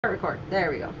Record.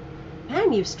 There we go. Man,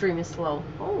 Ustream is slow.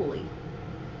 Holy.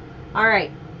 All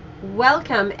right.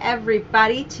 Welcome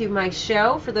everybody to my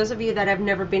show. For those of you that have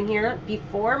never been here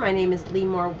before, my name is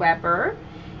Lemore Weber.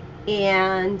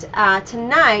 And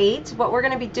tonight, what we're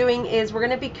going to be doing is we're going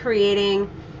to be creating.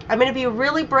 I'm going to be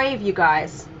really brave, you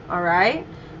guys. All right.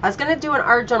 I was going to do an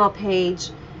art journal page,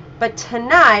 but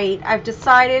tonight I've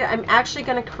decided I'm actually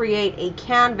going to create a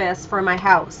canvas for my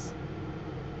house.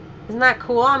 Isn't that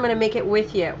cool? I'm going to make it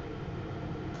with you.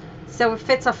 So if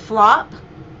it's a flop,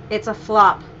 it's a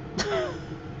flop.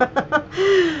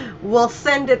 We'll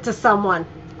send it to someone.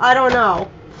 I don't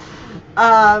know.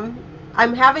 I'm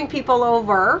having people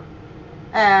over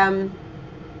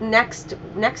next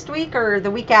week or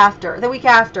the week after. The week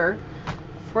after,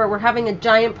 where we're having a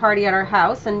giant party at our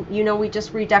house, and you know we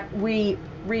just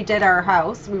redid our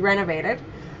house. We renovated.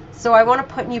 So I want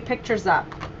to put new pictures up.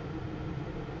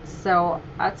 So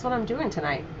that's what I'm doing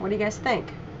tonight. What do you guys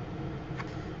think?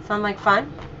 Sound like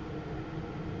fun?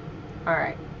 All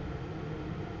right.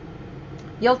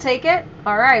 You'll take it?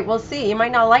 All right, we'll see. You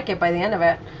might not like it by the end of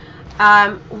it.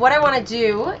 What I want to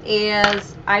do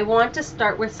is I want to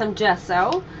start with some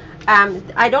gesso.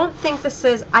 I don't think this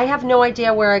is, I have no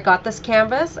idea where I got this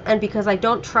canvas, and because I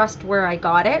don't trust where I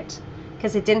got it,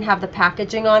 because it didn't have the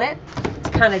packaging on it, it's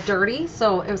kind of dirty,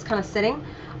 so it was kind of sitting.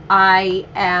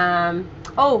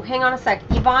 Oh, hang on a sec.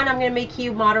 Yvonne, I'm going to make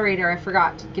you moderator. I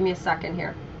forgot. Give me a second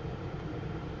here.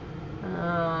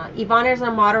 Yvonne is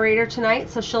our moderator tonight,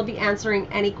 so she'll be answering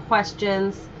any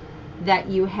questions that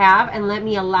you have, and let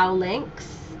me allow links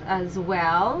as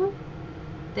well.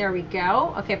 There we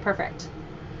go. Okay, perfect.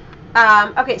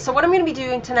 Okay, so what I'm going to be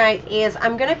doing tonight is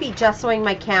I'm going to be gessoing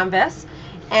my canvas,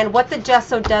 and what the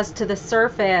gesso does to the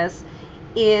surface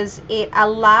is it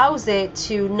allows it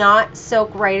to not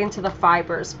soak right into the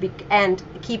fibers and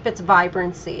keep its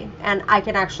vibrancy, and I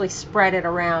can actually spread it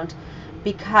around,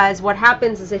 because what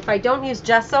happens is if I don't use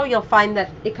gesso, you'll find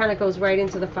that it kind of goes right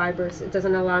into the fibers. It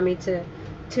doesn't allow me to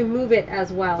move it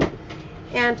as well.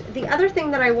 And the other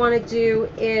thing that I want to do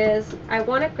is I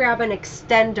want to grab an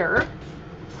extender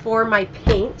for my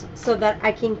paint so that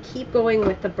I can keep going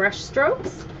with the brush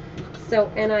strokes. So,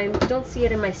 and I don't see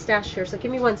it in my stash here, so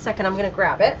give me 1 second. I'm going to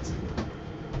grab it.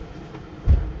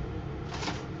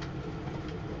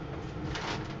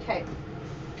 Okay.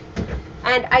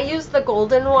 And I use the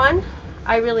golden one.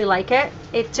 I really like it.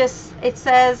 It says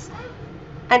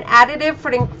an additive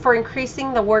for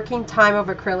increasing the working time of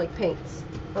acrylic paints.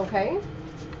 Okay.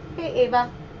 Hey,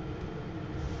 Ava.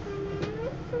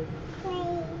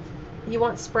 You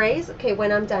want sprays? Okay,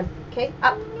 when I'm done. Okay,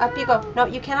 up you go. No,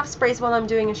 you can't have sprays while I'm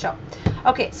doing a show.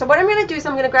 Okay, so what I'm going to do is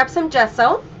I'm going to grab some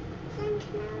gesso.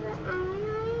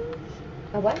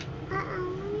 A what? A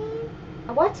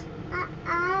what?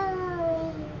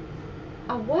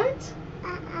 A what?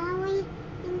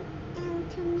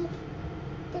 And to make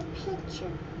the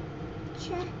picture.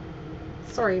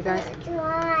 Sorry, you guys.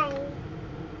 Dry.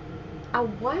 A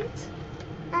what?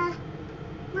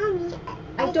 Mommy.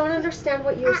 I don't understand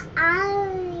what you're.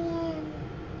 Iron.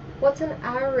 What's an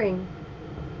iron?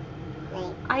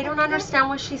 I don't understand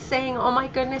what she's saying. Oh my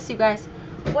goodness, you guys.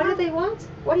 What do they want?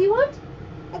 What do you want?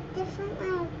 A different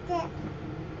one of this.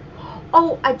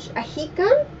 Oh, a heat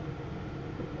gun?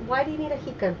 Why do you need a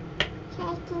heat gun? So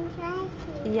I can dry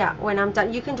it. Yeah, when I'm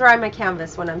done. You can dry my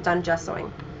canvas when I'm done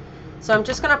gessoing. So I'm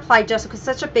just going to apply gesso, because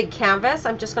it's such a big canvas.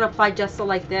 I'm just going to apply gesso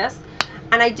like this.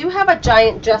 And I do have a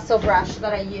giant gesso brush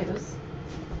that I use.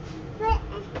 But,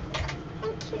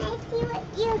 can I see what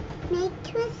you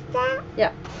make with that?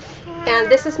 Yeah. And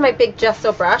this is my big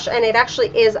gesso brush, and it actually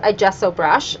is a gesso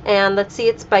brush. And let's see,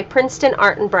 it's by Princeton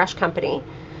Art and Brush Company.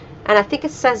 And I think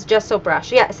it says gesso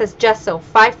brush. Yeah, it says gesso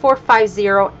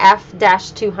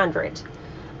 5450F-200.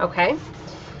 Okay.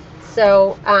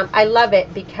 So I love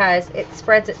it because it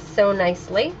spreads it so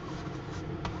nicely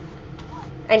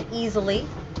and easily.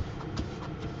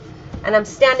 And I'm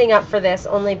standing up for this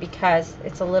only because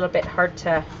it's a little bit hard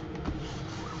to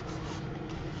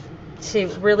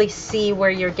really see where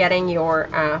you're getting your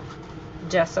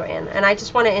gesso in. And I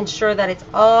just want to ensure that it's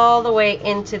all the way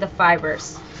into the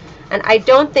fibers. And I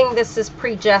don't think this is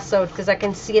pre-gessoed because I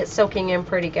can see it soaking in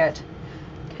pretty good.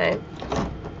 Okay.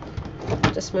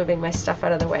 Just moving my stuff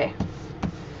out of the way.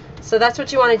 So that's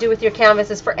what you want to do with your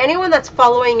canvases. For anyone that's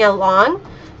following along,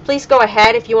 please go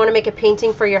ahead. If you want to make a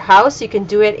painting for your house, you can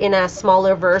do it in a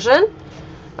smaller version.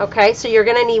 Okay, so you're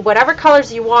going to need whatever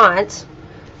colors you want.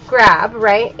 Grab,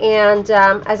 right? And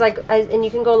and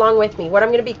you can go along with me. What I'm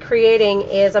going to be creating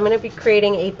is I'm going to be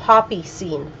creating a poppy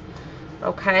scene.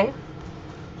 Okay,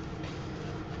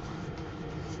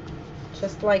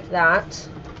 just like that.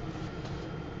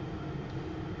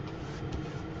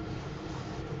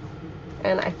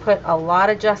 And I put a lot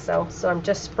of gesso, so I'm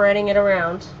just spreading it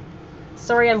around.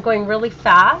 Sorry, I'm going really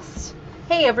fast.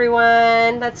 Hey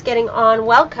everyone that's getting on,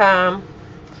 welcome.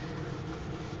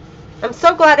 I'm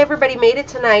so glad everybody made it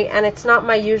tonight, and it's not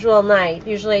my usual night.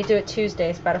 Usually I do it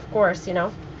Tuesdays, but of course, you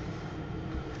know,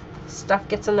 stuff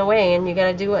gets in the way and you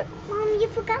gotta do it. Mom, you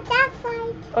forgot that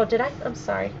side. Oh, did I? I'm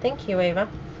sorry. Thank you, Ava.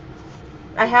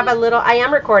 I have a little, I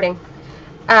am recording.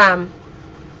 I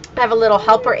have a little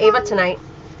helper Ava tonight.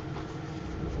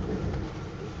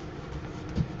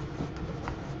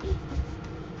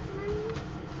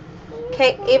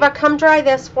 Okay, Ava, come dry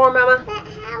this for Mama. But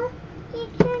how you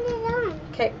turn it on?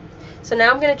 Okay, so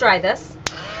now I'm going to dry this.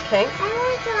 Okay. I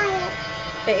want to try it.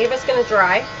 Okay, Ava's going to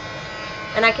dry,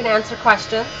 and I can answer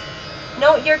questions.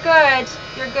 No, you're good.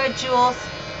 You're good, Jules.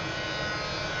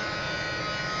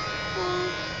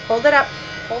 Hold it up.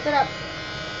 Hold it up.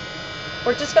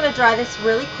 We're just going to dry this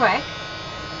really quick.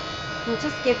 And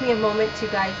just give me a moment, you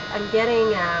guys. I'm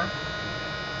getting,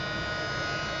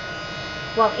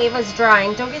 while Ava's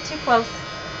drying, don't get too close.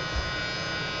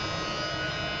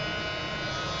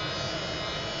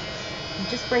 I'm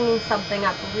just bringing something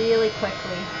up really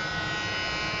quickly.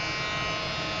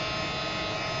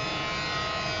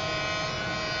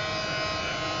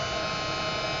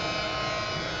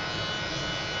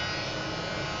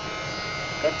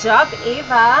 Good job,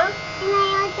 Ava. Am I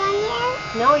all done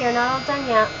yet? No, you're not all done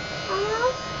yet.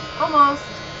 Almost? Almost.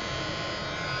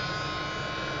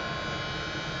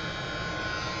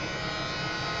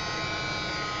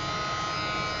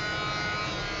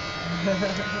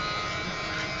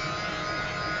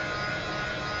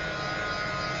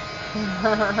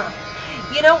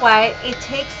 You know what? It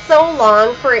takes so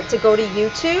long for it to go to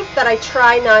YouTube that I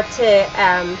try not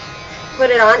to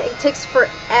put it on. It takes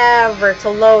forever to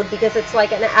load because it's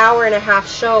like an hour-and-a-half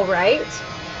show, right?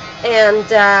 And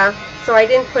so I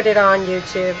didn't put it on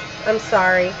YouTube. I'm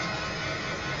sorry.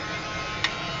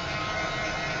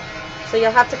 So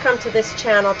you'll have to come to this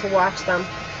channel to watch them.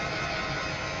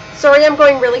 Sorry, I'm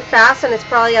going really fast and it's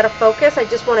probably out of focus. I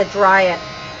just want to dry it.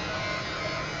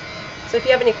 So if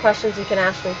you have any questions, you can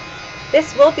ask me.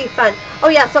 This will be fun. Oh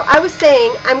yeah, so I was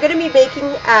saying I'm going to be making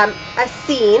a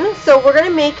scene. So we're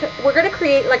going to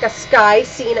create like a sky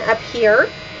scene up here,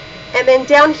 and then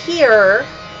down here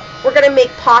we're going to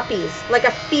make poppies, like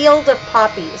a field of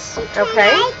poppies.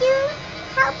 Okay? Can I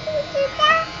help you do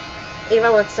that?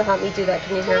 Ava wants to help me do that.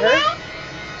 Can you hear her?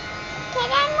 Can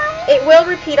I, Mommy? It will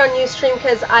repeat on Ustream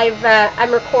because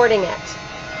I'm recording it.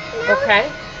 No.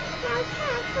 Okay. No,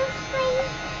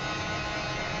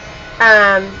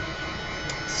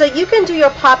 So you can do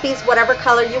your poppies whatever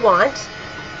color you want,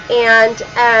 and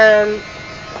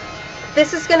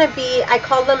this is going to be, I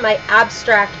call them my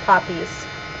abstract poppies.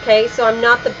 Okay, so I'm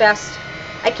not the best,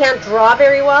 I can't draw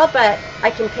very well, but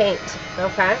I can paint.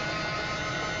 Okay.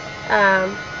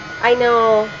 I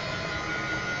know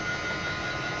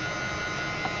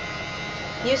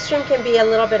Ustream can be a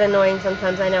little bit annoying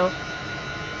sometimes, I know.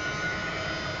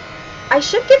 I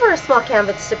should give her a small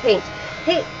canvas to paint.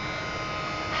 Hey,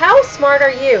 how smart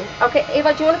are you? Okay,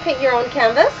 Ava, do you want to paint your own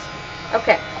canvas?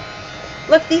 Okay.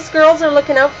 Look, these girls are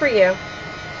looking out for you.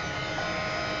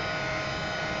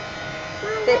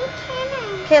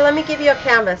 Okay, let me give you a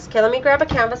canvas. Okay, let me grab a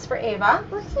canvas for Ava.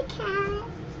 What's a canvas?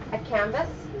 A canvas?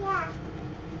 Yeah.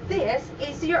 This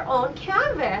is your own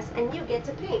canvas, and you get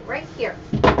to paint right here.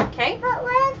 Okay? But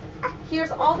where's...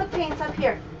 Here's all the paints up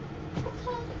here.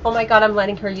 Okay. Oh my god, I'm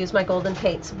letting her use my golden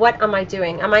paints. What am I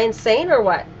doing? Am I insane or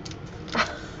what?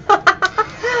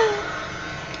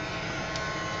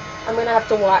 I'm gonna have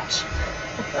to watch.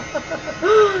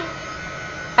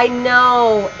 I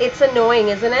know. It's annoying,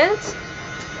 isn't it?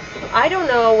 I don't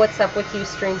know what's up with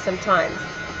Ustream sometimes.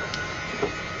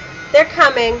 They're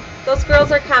coming. Those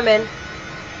girls are coming.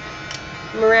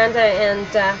 Miranda and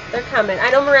they're coming. I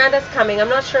know Miranda's coming. I'm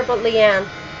not sure about Leanne.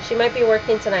 She might be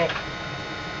working tonight.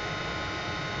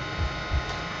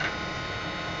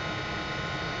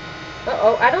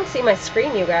 Uh-oh, I don't see my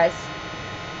screen, you guys.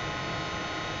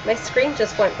 My screen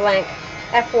just went blank.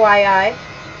 FYI.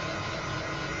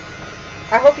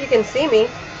 I hope you can see me.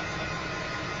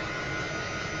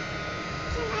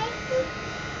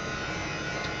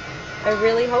 I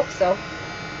really hope so.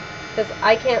 Because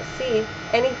I can't see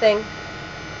anything.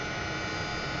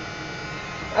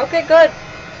 Okay, good.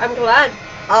 I'm glad.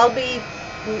 I'll be,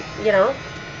 you know,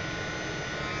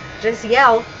 just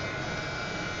yell.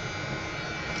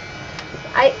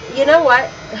 You know what?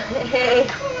 Hey.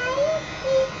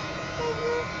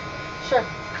 Sure.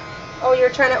 Oh, you're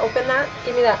trying to open that?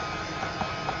 Give me that.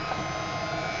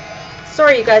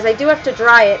 Sorry, you guys. I do have to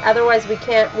dry it. Otherwise, we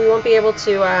won't be able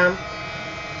to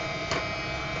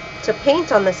to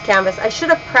paint on this canvas. I should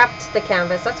have prepped the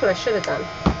canvas. That's what I should have done.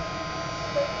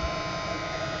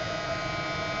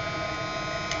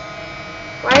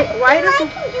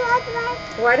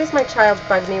 Why does my child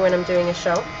bug me when I'm doing a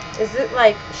show? Is it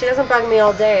like she doesn't bug me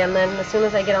all day and then as soon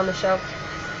as I get on the show?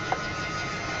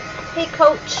 Hey,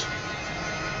 coach.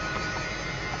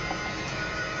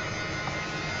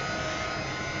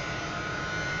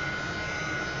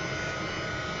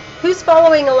 Who's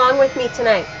following along with me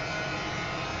tonight?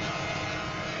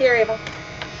 Here, Ava.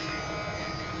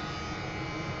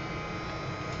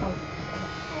 Oh.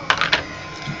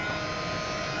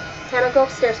 Hannah, go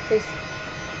upstairs, please.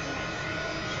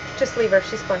 Just leave her.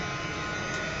 She's fine.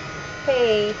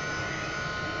 Hey.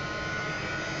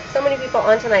 So many people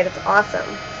on tonight. It's awesome.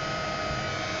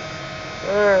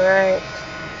 All right.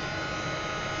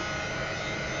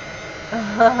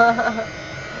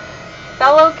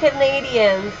 Fellow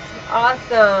Canadians.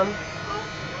 Awesome.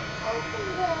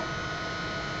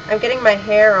 I'm getting my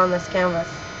hair on this canvas.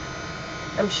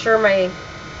 I'm sure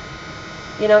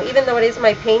even though it is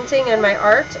my painting and my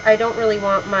art, I don't really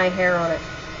want my hair on it.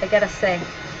 I gotta say.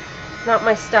 Not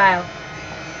my style.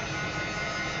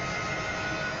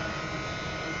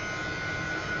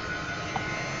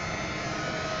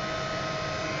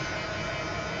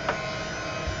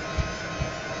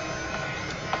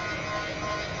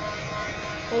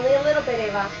 Only a little bit,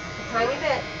 Ava. A tiny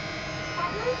bit.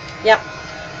 Yep.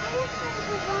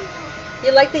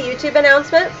 You like the YouTube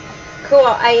announcement? Cool.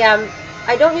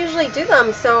 I don't usually do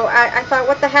them, so I thought,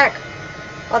 what the heck?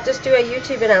 I'll just do a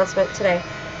YouTube announcement today.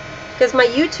 Because my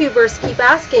YouTubers keep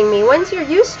asking me, when's your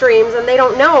Ustreams? And they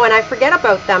don't know, and I forget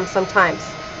about them sometimes.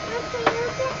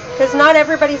 Because not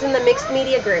everybody's in the mixed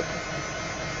media group.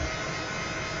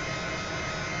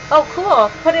 Oh,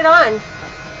 cool. Put it on.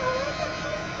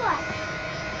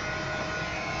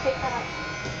 Take that up.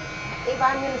 Ava,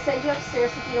 I'm going to send you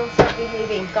upstairs if you don't start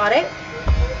behaving. Got it?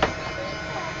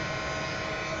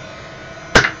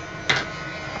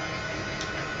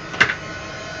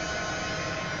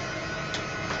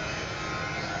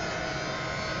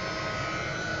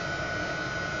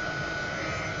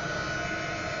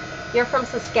 You're from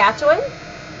Saskatchewan?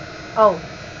 Oh.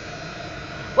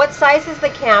 What size is the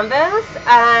canvas?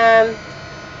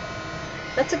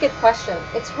 That's a good question.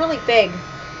 It's really big.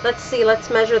 Let's see. Let's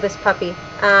measure this puppy.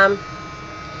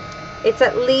 It's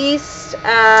at least,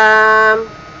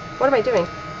 what am I doing?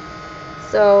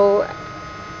 So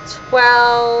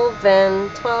 12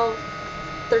 and 12,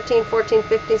 13, 14,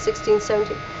 15, 16,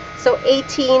 17. So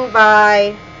 18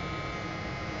 by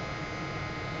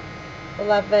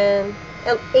 11,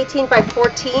 18 by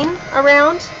 14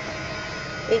 around.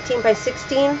 18 by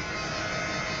 16.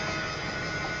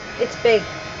 It's big.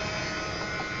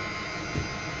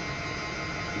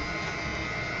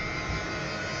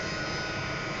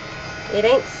 It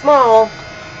ain't small.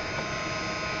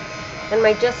 And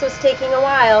my gesso's taking a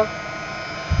while.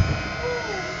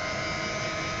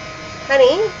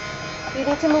 Honey, you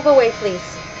need to move away, please.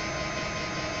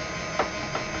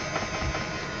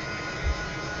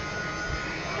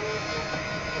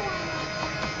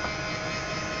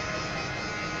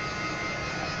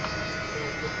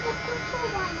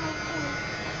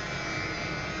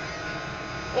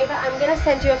 Ava, I'm going to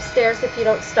send you upstairs if you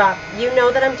don't stop. You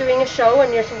know that I'm doing a show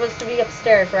and you're supposed to be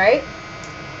upstairs, right?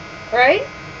 Right?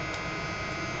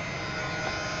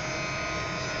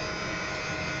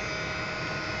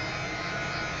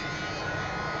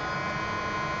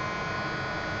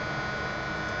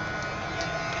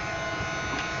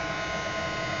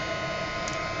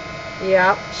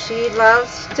 Yep, she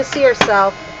loves to see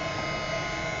herself.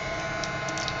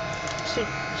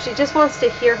 She just wants to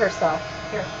hear herself.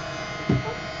 Here.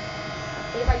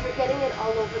 Ava, you're getting it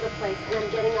all over the place, and I'm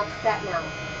getting upset now.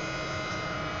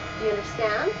 Do you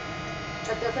understand?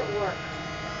 That doesn't work.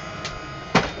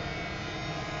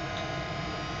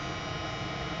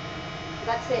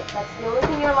 That's it. That's the only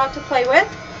thing you're allowed to play with.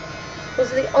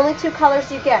 Those are the only two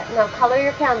colors you get. Now color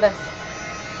your canvas.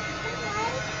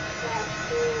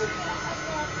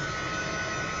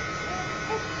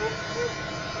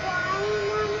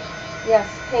 Yes,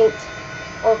 paint.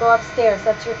 Or go upstairs.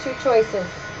 That's your two choices.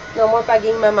 No more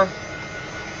bugging Mama.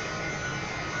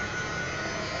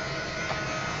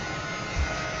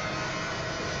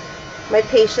 My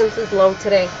patience is low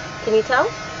today. Can you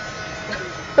tell?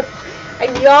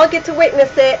 And you all get to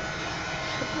witness it.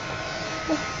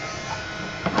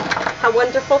 How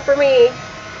wonderful for me.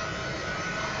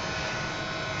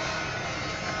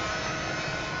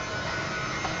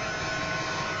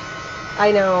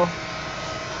 I know.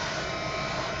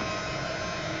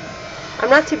 I'm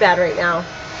not too bad right now.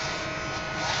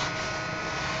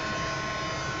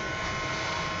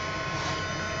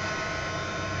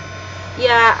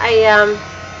 Yeah,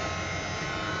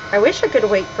 I wish I could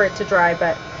wait for it to dry,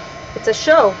 but it's a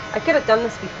show. I could have done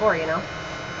this before, you know.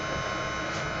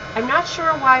 I'm not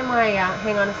sure why my,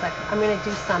 hang on a sec. I'm going to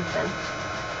do something.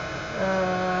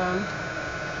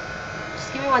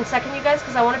 Just give me 1 second, you guys,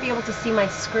 because I want to be able to see my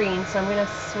screen. So I'm going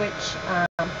to switch,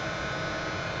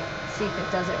 see if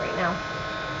it does it right now.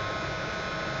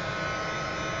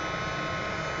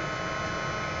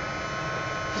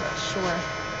 I'm not sure.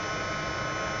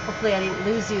 Hopefully I didn't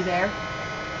lose you there.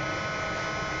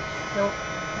 Nope,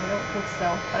 I don't think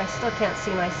so. But I still can't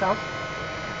see myself,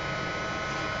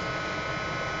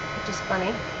 which is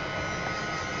funny.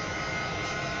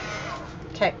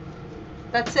 Okay,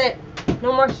 that's it.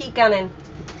 No more heat gunning.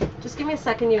 Just give me a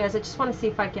second, you guys. I just want to see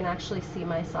if I can actually see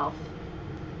myself.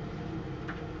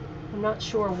 I'm not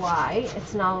sure why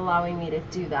it's not allowing me to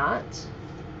do that.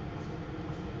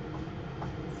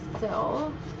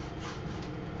 So,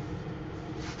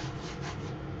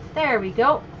 there we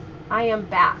go. I am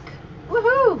back.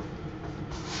 Woohoo!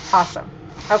 Awesome.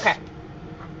 Okay.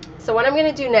 So what I'm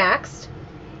going to do next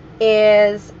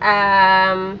is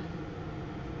I'm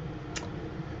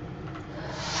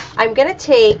going to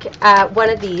take one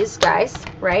of these guys,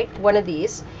 right? One of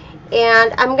these.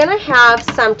 And I'm going to have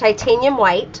some titanium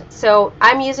white. So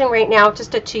I'm using right now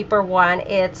just a cheaper one.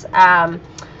 It's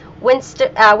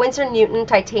Winsor Newton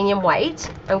titanium white.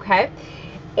 Okay.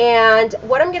 And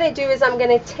what I'm going to do is I'm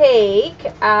going to take,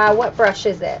 what brush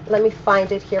is it? Let me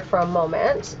find it here for a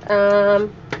moment.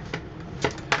 I'm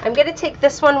going to take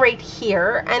this one right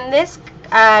here. And this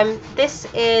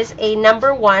is a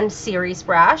 #1 series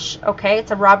brush. Okay,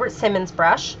 it's a Robert Simmons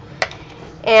brush.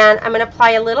 And I'm going to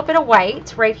apply a little bit of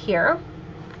white right here.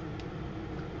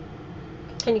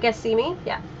 Can you guys see me?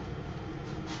 Yeah.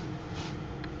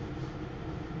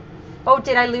 Oh,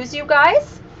 did I lose you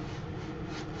guys?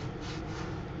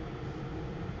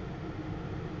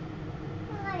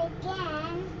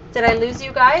 Did I lose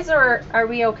you guys, or are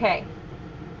we okay?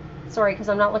 Sorry, because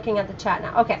I'm not looking at the chat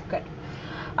now. Okay, good.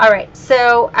 All right,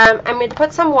 so I'm going to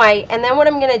put some white, and then what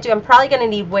I'm going to do, I'm probably going to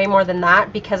need way more than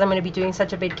that because I'm going to be doing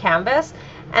such a big canvas.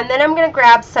 And then I'm going to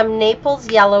grab some Naples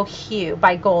Yellow Hue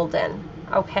by Golden,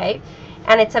 okay?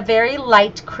 And it's a very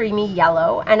light, creamy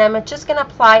yellow, and I'm just going to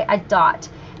apply a dot.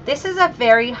 This is a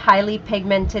very highly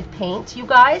pigmented paint, you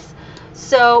guys,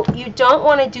 so you don't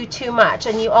want to do too much,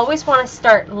 and you always want to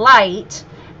start light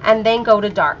and then go to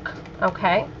dark,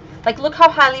 okay? Like, look how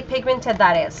highly pigmented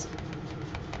that is.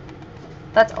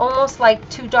 That's almost like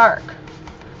too dark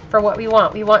for what we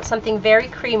want. We want something very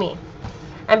creamy.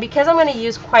 And because I'm going to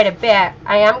use quite a bit,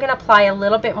 I am going to apply a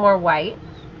little bit more white,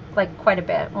 like quite a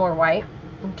bit more white,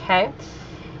 okay?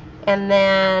 And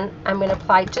then I'm going to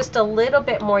apply just a little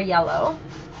bit more yellow.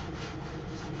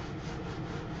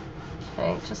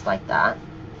 Okay, just like that.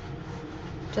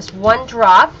 Just one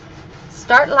drop.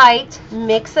 Start light,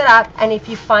 mix it up, and if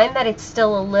you find that it's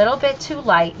still a little bit too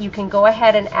light, you can go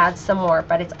ahead and add some more,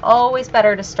 but it's always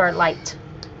better to start light.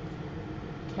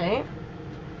 Okay,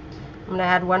 I'm going to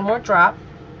add one more drop,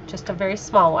 just a very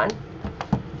small one.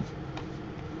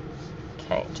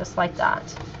 Okay, just like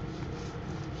that.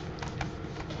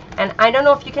 And I don't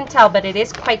know if you can tell, but it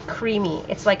is quite creamy.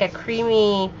 It's like a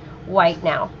creamy white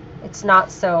now. It's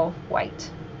not so white.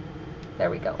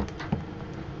 There we go.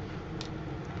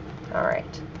 All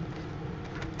right.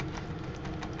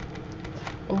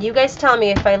 And you guys tell me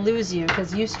if I lose you,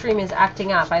 because Ustream is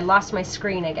acting up. I lost my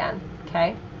screen again.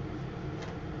 Okay.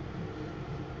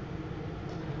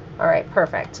 All right,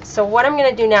 perfect. So what I'm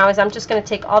going to do now is I'm just going to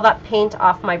take all that paint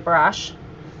off my brush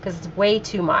because it's way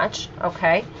too much.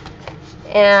 Okay.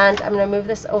 And I'm going to move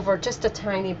this over just a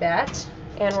tiny bit,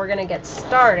 and we're going to get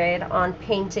started on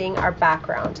painting our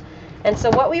background. And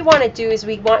so what we want to do is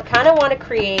we kind of want to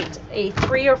create a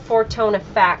 3 or 4 tone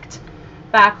effect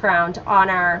background on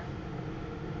our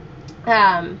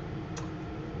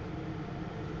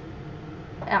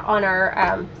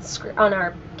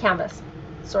canvas.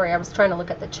 Sorry, I was trying to look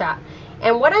at the chat.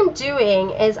 And what I'm doing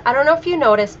is, I don't know if you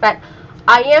noticed, but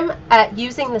I am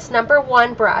using this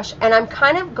 #1 brush, and I'm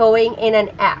kind of going in an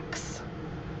X.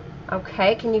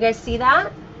 Okay, can you guys see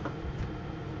that?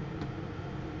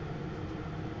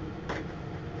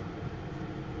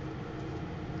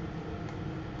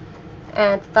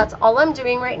 And that's all I'm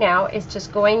doing right now, is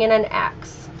just going in an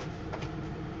X.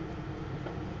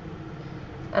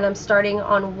 And I'm starting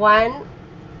on one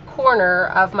corner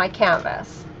of my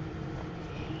canvas.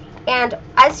 And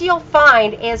as you'll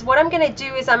find is what I'm going to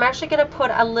do is I'm actually going to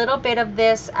put a little bit of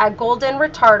this golden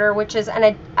retarder, which is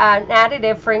an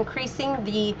additive for increasing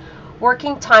the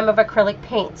working time of acrylic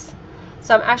paints.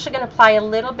 So I'm actually going to apply a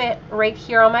little bit right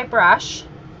here on my brush.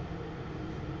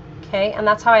 Okay, and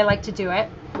that's how I like to do it.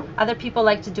 Other people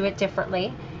like to do it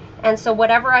differently. And so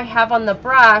whatever I have on the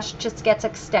brush just gets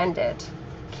extended.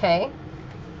 Okay,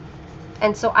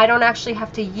 and so I don't actually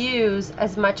have to use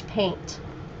as much paint,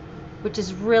 which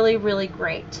is really, really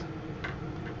great.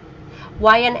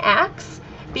 Why an X?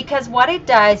 Because what it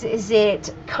does is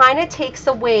it kind of takes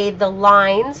away the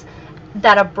lines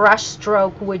that a brush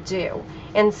stroke would do.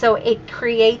 And so it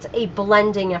creates a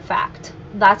blending effect.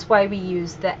 That's why we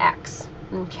use the X.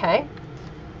 Okay?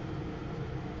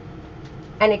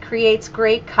 And it creates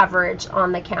great coverage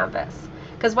on the canvas.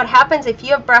 Because what happens if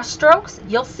you have brush strokes,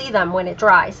 you'll see them when it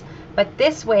dries. But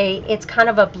this way, it's kind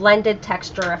of a blended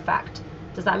texture effect.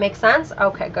 Does that make sense?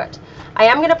 Okay, good. I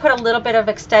am going to put a little bit of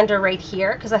extender right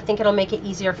here because I think it'll make it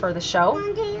easier for the show.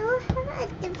 Mom, do you have a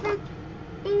different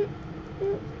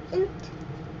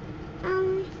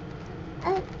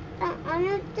on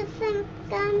a different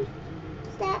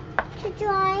set to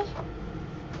dry?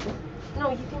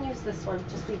 No, you can use this one.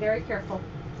 Just be very careful.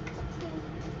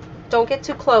 Don't get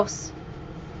too close.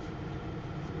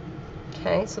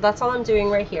 Okay, so that's all I'm doing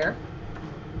right here.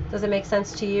 Does it make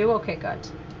sense to you? Okay, good.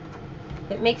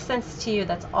 If it makes sense to you,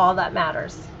 that's all that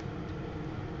matters.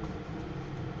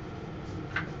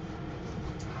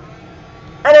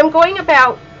 And I'm going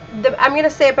about I'm going to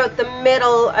say about the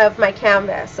middle of my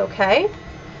canvas, okay?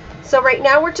 So right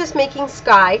now we're just making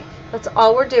sky. That's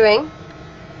all we're doing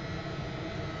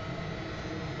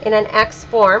in an X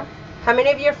form. How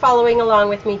many of you are following along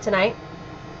with me tonight?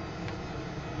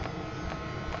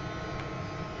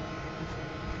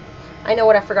 I know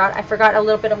what I forgot. I forgot a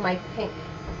little bit of my pink.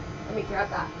 Let me grab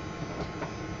that.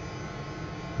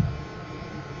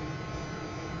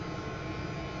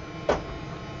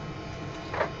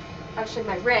 Actually,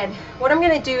 my red. What I'm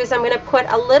going to do is I'm going to put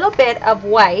a little bit of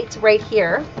white right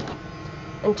here,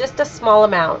 and just a small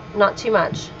amount, not too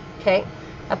much, okay?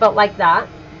 About like that.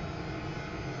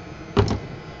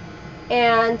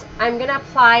 And I'm going to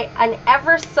apply an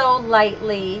ever so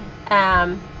lightly,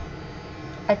 a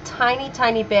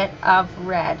tiny bit of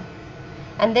red.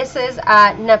 And this is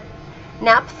a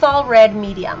Naphthol Red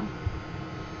Medium.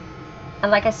 And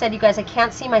like I said, you guys, I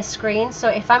can't see my screen, so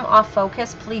if I'm off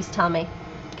focus, please tell me.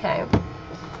 Okay.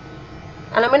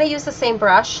 And I'm going to use the same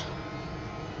brush.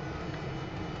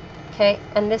 Okay,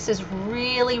 and this is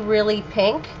really, really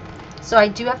pink. So I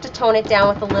do have to tone it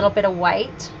down with a little bit of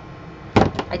white.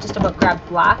 I just about grabbed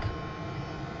black.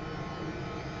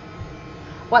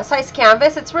 What size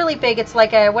canvas? It's really big. It's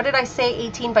like a, what did I say,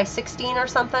 18 by 16 or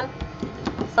something?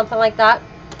 Something like that.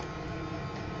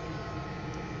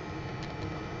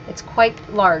 It's quite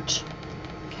large.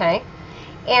 Okay.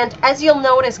 And as you'll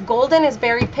notice, golden is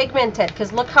very pigmented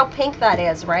because look how pink that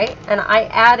is, right? And I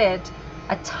added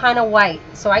a ton of white.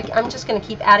 So I'm just going to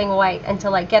keep adding white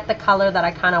until I get the color that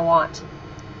I kind of want.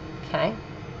 Okay.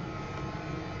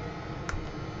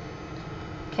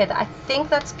 Okay, I think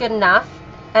that's good enough.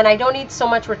 And I don't need so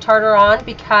much retarder on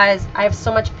because I have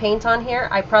so much paint on here,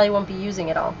 I probably won't be using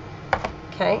it all.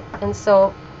 Okay, and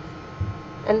so,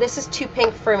 and this is too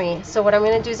pink for me. So what I'm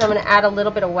going to do is I'm going to add a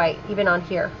little bit of white, even on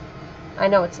here. I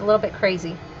know it's a little bit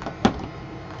crazy,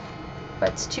 but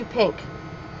it's too pink.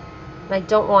 And I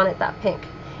don't want it that pink.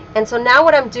 And so now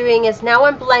what I'm doing is now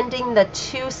I'm blending the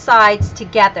two sides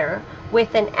together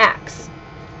with an X.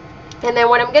 And then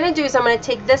what I'm going to do is I'm going to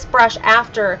take this brush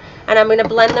after and I'm going to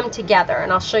blend them together,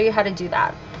 and I'll show you how to do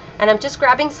that. And I'm just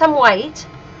grabbing some white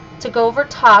to go over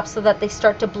top so that they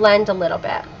start to blend a little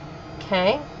bit.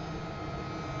 Okay?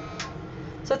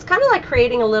 So it's kind of like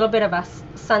creating a little bit of a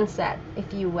sunset,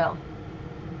 if you will.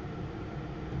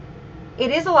 It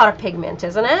is a lot of pigment,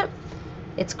 isn't it?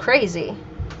 It's crazy.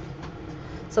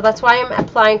 So that's why I'm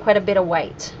applying quite a bit of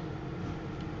white.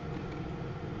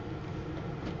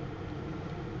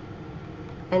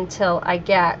 Until I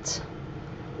get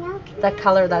the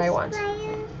color that I want.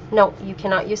 No, you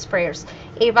cannot use sprayers.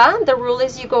 Ava, the rule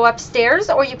is you go upstairs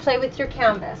or you play with your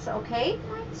canvas, okay?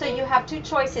 So you have two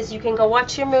choices. You can go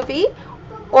watch your movie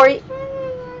or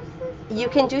you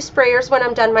can do sprayers when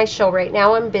I'm done my show. Right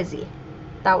now I'm busy.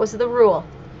 That was the rule.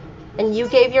 And you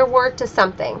gave your word to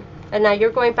something. And now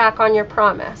you're going back on your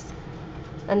promise.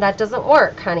 And that doesn't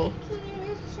work, honey. Can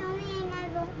you just show me and I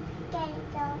will get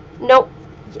it though? Nope.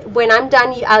 When I'm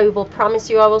done, I will promise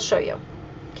you I will show you.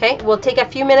 Okay? We'll take a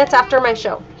few minutes after my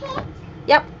show.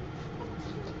 Yep.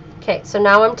 Okay, so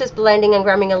now I'm just blending and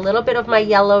grabbing a little bit of my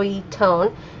yellowy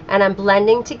tone and I'm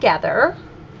blending together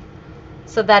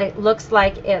so that it looks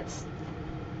like it's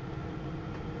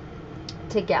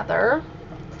together.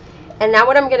 And now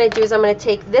what I'm going to do is I'm going to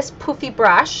take this poofy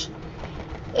brush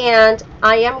and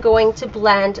I am going to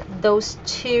blend those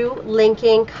two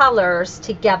linking colors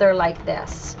together like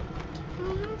this.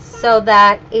 so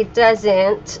that it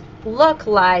doesn't look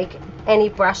like any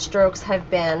brush strokes have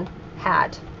been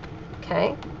had.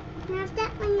 Okay? Can I have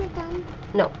that when you're done?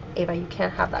 No, Ava, you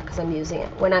can't have that because I'm using it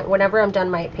whenever I'm done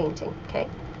my painting. Okay?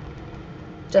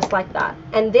 Just like that.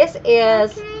 And this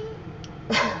is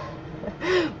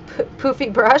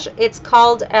poofy brush. It's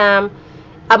called a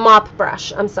mop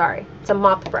brush. I'm sorry. It's a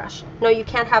mop brush. No, you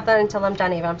can't have that until I'm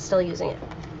done, Ava. I'm still using it.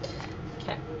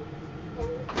 Okay.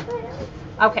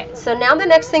 Okay, so now the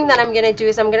next thing that I'm going to do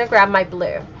is I'm going to grab my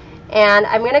blue. And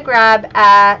I'm going to grab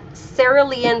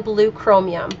Cerulean Blue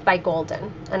Chromium by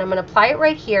Golden. And I'm going to apply it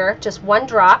right here. Just one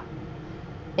drop.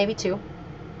 Maybe two.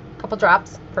 A couple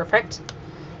drops. Perfect.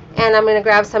 And I'm going to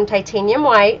grab some titanium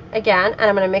white again. And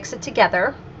I'm going to mix it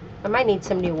together. I might need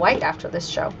some new white after this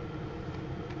show.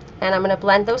 And I'm going to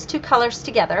blend those two colors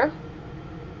together.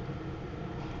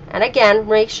 And again,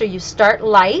 make sure you start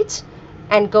light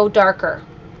and go darker.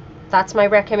 That's my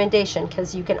recommendation,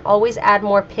 because you can always add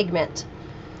more pigment,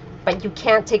 but you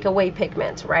can't take away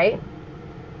pigment, right?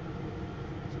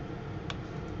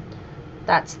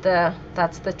 That's the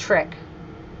trick.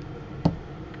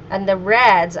 And the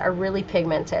reds are really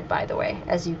pigmented, by the way,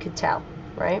 as you could tell,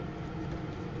 right?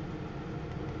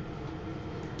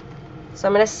 So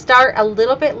I'm going to start a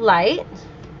little bit light,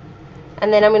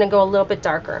 and then I'm going to go a little bit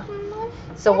darker.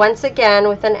 So once again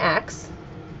with an X.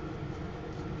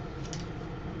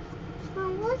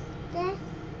 What's this?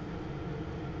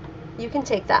 You can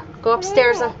take that. Go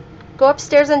upstairs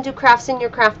and do crafts in your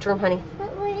craft room, honey.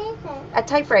 What is it? A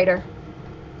typewriter.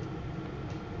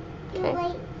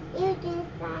 Okay. You do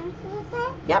songs with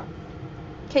it? Yep.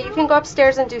 Okay, you can go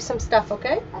upstairs and do some stuff,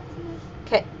 okay?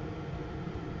 Okay.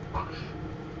 Okay.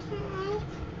 Can I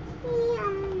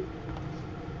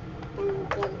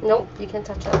see, Nope, you can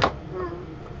touch that. no.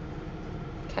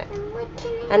 Okay. And what can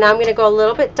I And now I'm going to go a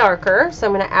little bit darker, so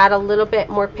I'm going to add a little bit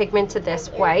more pigment to this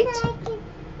white do so I can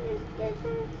do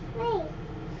some space?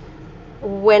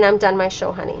 when I'm done my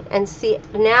show, honey. And see,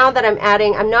 now that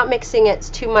I'm not mixing it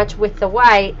too much with the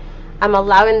white, I'm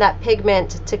allowing that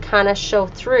pigment to kind of show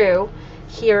through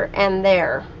here and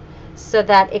there, so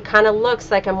that it kind of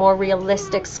looks like a more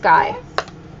realistic sky.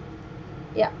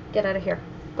 Yeah, get out of here.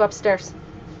 Go upstairs.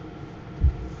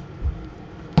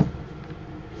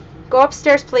 Go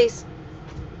upstairs, please.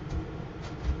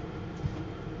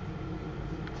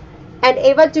 And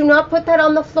Ava, do not put that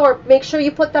on the floor. Make sure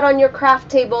you put that on your craft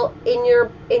table in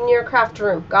your craft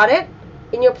room. Got it?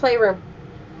 In your playroom.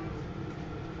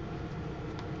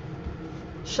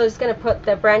 She's going to put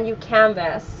the brand new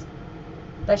canvas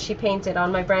that she painted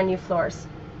on my brand new floors.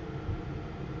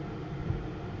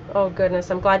 Oh goodness,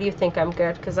 I'm glad you think I'm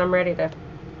good, because I'm ready to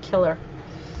kill her.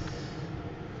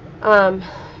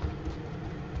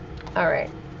 Alright,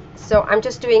 so I'm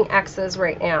just doing X's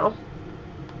right now.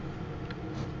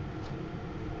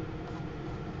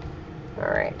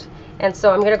 Alright, and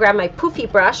so I'm going to grab my poofy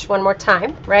brush one more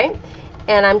time, right?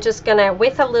 And I'm just going to,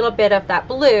 with a little bit of that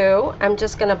blue, I'm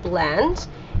just going to blend.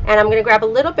 And I'm going to grab a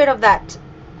little bit of that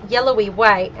yellowy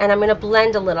white, and I'm going to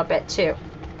blend a little bit too,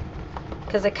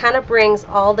 because it kind of brings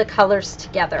all the colors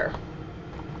together.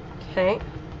 Okay,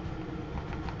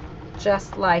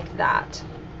 just like that.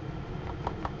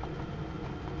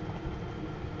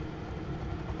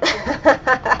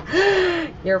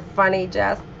 You're funny,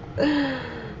 Jess.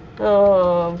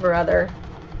 Oh, brother.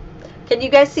 Can you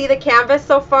guys see the canvas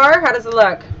so far? How does it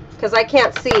look? Because I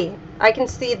can't see. I can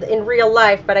see in real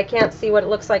life, but I can't see what it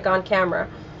looks like on camera.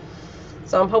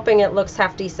 So I'm hoping it looks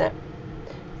half decent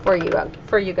for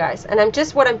you guys. And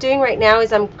what I'm doing right now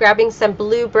is I'm grabbing some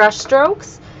blue brush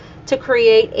strokes to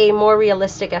create a more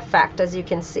realistic effect, as you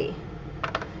can see.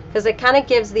 Because it kind of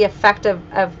gives the effect of,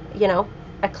 you know,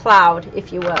 a cloud,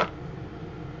 if you will.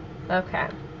 Okay.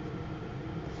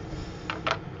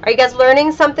 Are you guys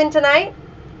learning something tonight?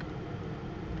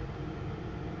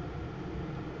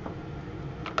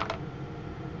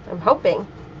 I'm hoping.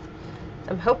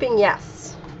 I'm hoping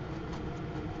yes.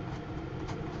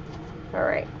 All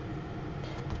right.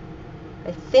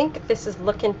 I think this is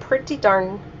looking pretty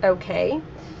darn okay.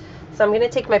 So I'm going to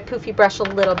take my poofy brush a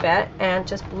little bit and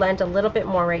just blend a little bit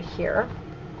more right here.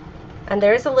 And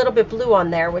there is a little bit blue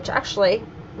on there, which actually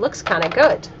looks kind of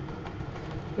good.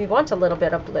 We want a little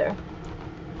bit of blue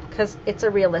because it's a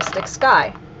realistic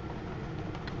sky.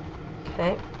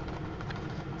 Okay.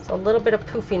 So a little bit of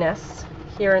poofiness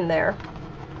here and there.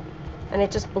 And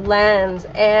it just blends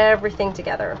everything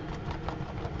together.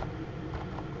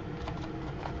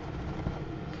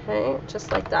 Okay,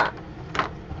 just like that.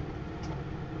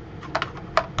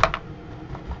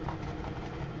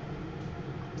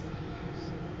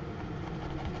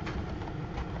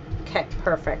 Okay,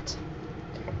 perfect.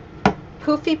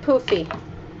 Poofy, poofy.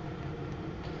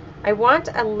 I want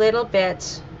a little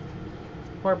bit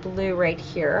more blue right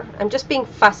here. I'm just being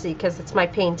fussy because it's my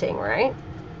painting, right?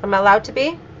 Am I allowed to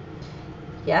be?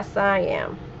 Yes, I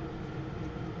am.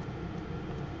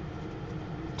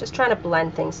 Just trying to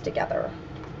blend things together.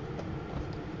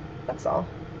 That's all.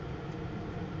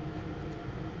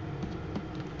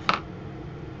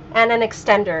 And an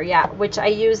extender, yeah, which I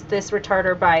use this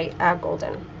retarder by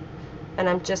Golden. And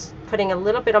I'm just putting a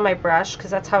little bit on my brush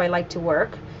because that's how I like to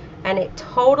work. And it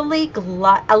totally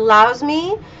allows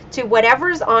me to,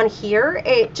 whatever's on here,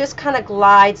 it just kind of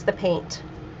glides the paint,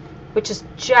 which is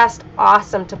just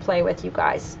awesome to play with, you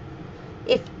guys.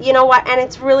 If you know what, and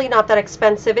it's really not that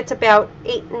expensive. It's about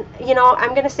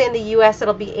I'm gonna say in the US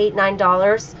it'll be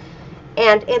 $8-9,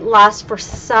 and it lasts for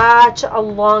such a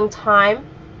long time.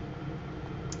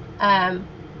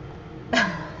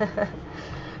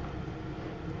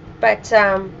 But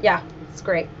yeah, it's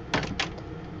great.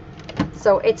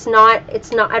 So it's not,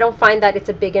 I don't find that it's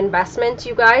a big investment,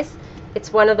 you guys.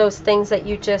 It's one of those things that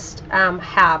you just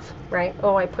have, right?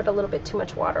 Oh, I put a little bit too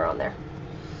much water on there.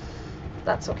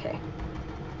 That's okay.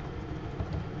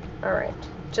 All right,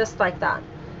 just like that.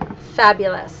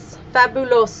 Fabulous.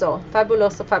 Fabuloso.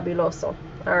 Fabuloso, fabuloso.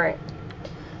 All right.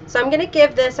 So I'm going to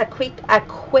give this a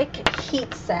quick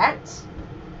heat set.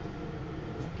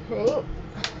 Okay.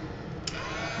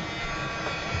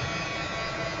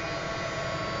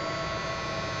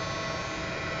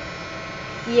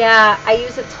 Yeah, I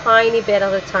use a tiny bit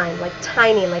at a time, like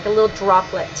tiny, like a little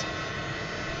droplet.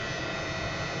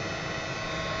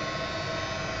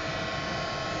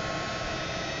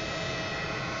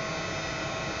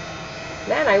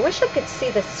 Man, I wish I could see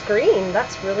the screen.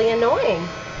 That's really annoying.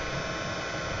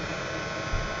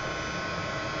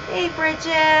 Hey,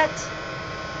 Bridget.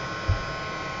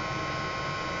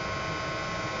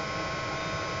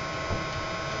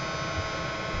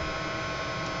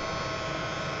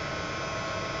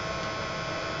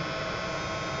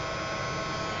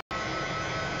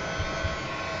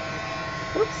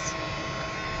 Oops.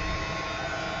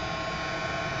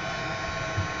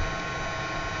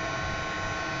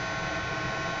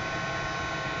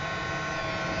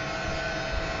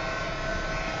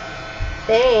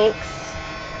 Thanks.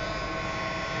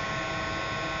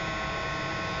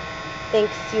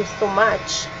 Thanks you so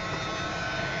much.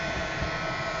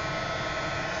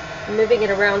 I'm moving it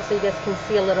around so you guys can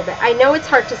see a little bit. I know it's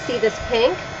hard to see this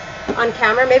pink on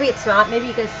camera. Maybe it's not. Maybe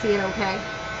you guys see it okay.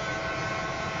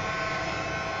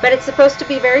 But it's supposed to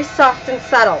be very soft and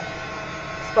subtle.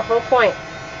 It's the whole point.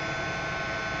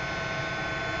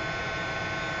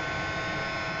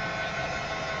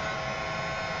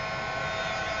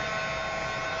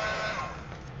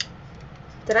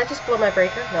 Did I just blow my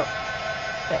breaker? No.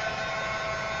 Okay.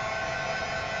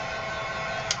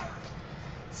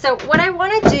 So what I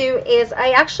want to do is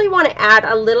I actually want to add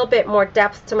a little bit more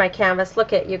depth to my canvas.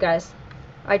 Look at you guys.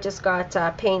 I just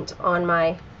got paint on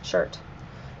my shirt.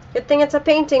 Good thing it's a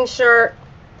painting shirt.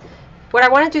 What I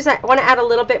want to do is I want to add a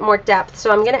little bit more depth.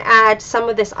 So I'm going to add some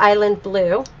of this island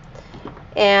blue.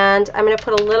 And I'm going to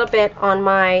put a little bit on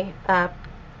my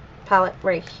palette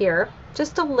right here.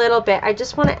 Just a little bit. I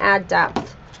just want to add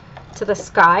depth to the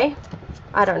sky.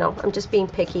 I don't know. I'm just being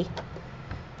picky.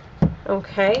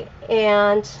 Okay.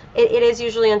 And it is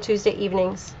usually on Tuesday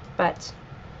evenings. But,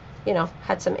 you know,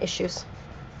 had some issues.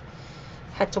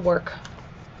 Had to work.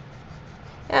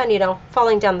 And, you know,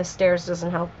 falling down the stairs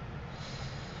doesn't help.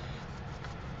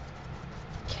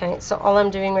 Okay, so all I'm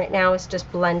doing right now is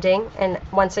just blending. And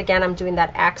once again, I'm doing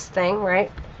that X thing, right?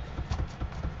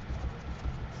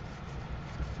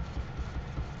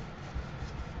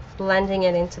 Blending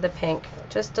it into the pink.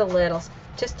 Just a little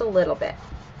bit.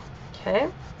 Okay.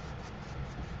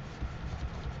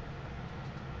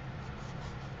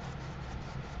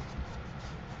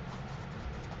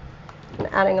 And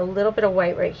adding a little bit of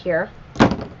white right here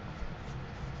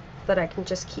that I can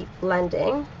just keep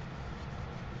blending.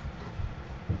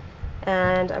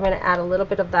 And I'm going to add a little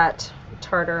bit of that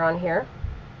tartar on here.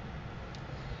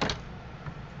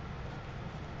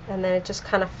 And then it just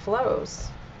kind of flows.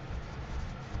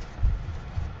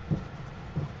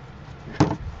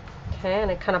 Okay,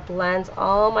 and it kind of blends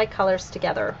all my colors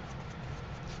together.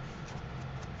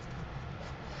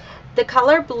 The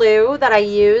color blue that I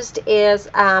used is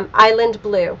Island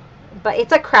Blue, but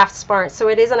it's a craft smart, so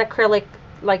it is an acrylic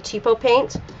like cheapo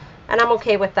paint, and I'm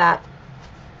okay with that.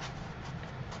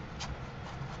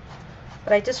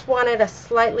 But I just wanted a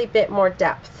slightly bit more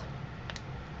depth.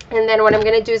 And then what I'm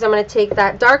going to do is I'm going to take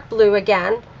that dark blue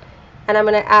again, and I'm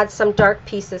going to add some dark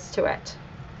pieces to it.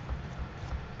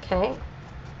 Okay.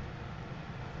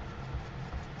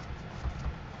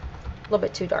 A little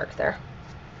bit too dark there.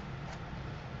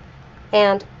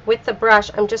 And with the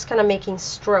brush, I'm just kind of making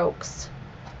strokes,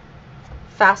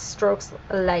 fast strokes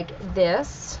like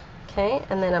this, okay?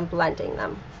 And then I'm blending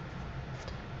them.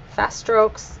 Fast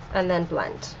strokes and then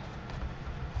blend.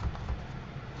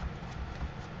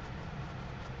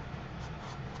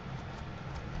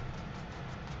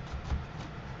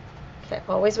 Okay,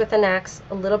 always with an axe,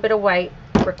 a little bit of white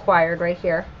required right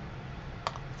here.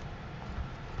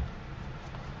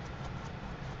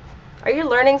 Are you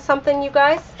learning something, you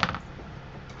guys?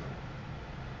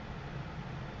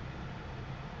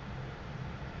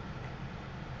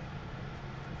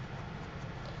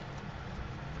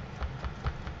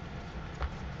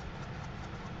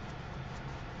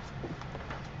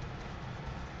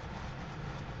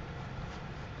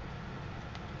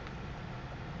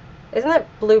 Isn't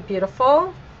that blue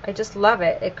beautiful? I just love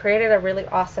it. It created a really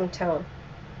awesome tone.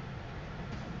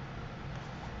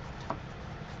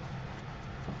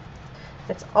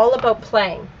 It's all about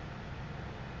playing.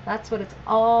 That's what it's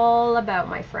all about,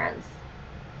 my friends.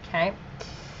 Okay.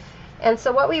 And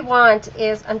so what we want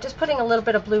is, I'm just putting a little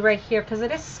bit of blue right here because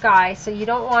it is sky, so you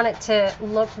don't want it to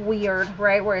look weird,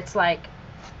 right? Where it's like,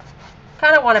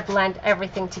 kind of want to blend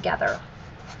everything together.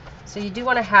 So you do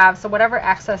want to have, so whatever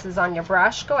excess is on your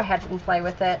brush, go ahead and play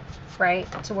with it, right,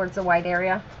 towards the white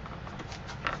area,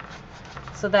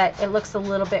 so that it looks a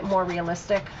little bit more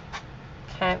realistic.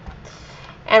 Okay.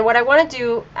 And what I want to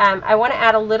do, I want to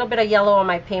add a little bit of yellow on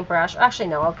my paintbrush. Actually,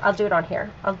 no, I'll do it on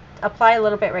here. I'll apply a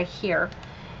little bit right here.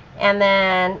 And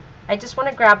then I just want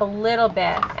to grab a little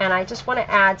bit, and I just want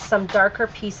to add some darker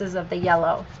pieces of the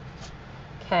yellow.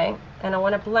 Okay. And I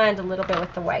want to blend a little bit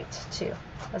with the white, too,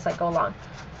 as I go along.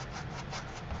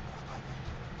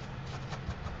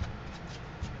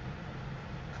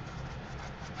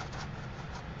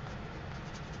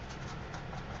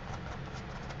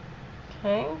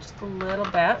 Okay, just a little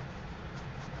bit.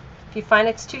 If you find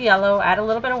it's too yellow, add a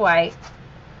little bit of white.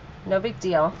 No big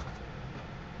deal.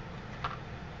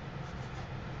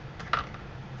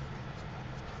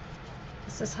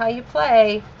 This is how you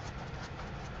play.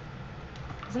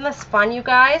 Isn't this fun, you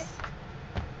guys?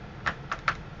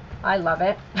 I love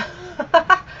it.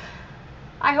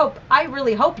 I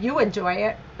really hope you enjoy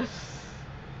it.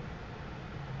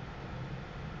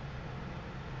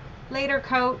 Later,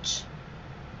 coach.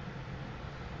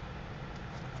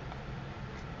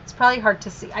 It's probably hard to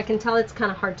see. I can tell it's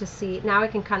kind of hard to see. Now I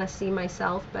can kind of see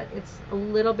myself, but it's a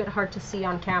little bit hard to see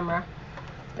on camera,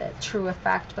 the true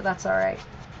effect, but that's all right.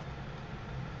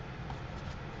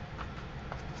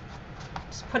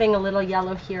 Just putting a little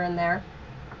yellow here and there.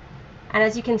 And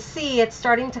as you can see, it's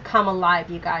starting to come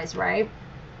alive, you guys, right?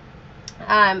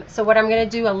 So what I'm going to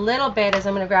do a little bit is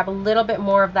I'm going to grab a little bit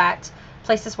more of that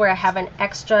places where I have an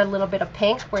extra little bit of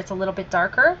pink, where it's a little bit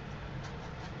darker.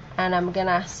 And I'm going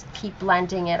to keep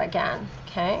blending it again,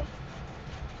 okay?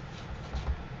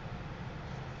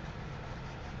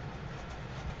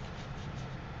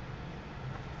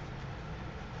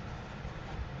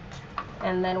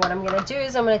 And then what I'm going to do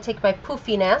is I'm going to take my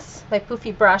poofiness, my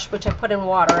poofy brush, which I put in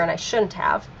water and I shouldn't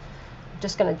have. I'm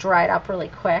just going to dry it up really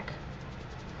quick.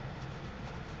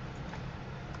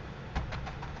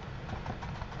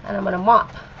 And I'm going to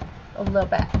mop a little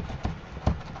bit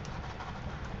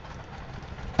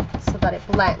so that it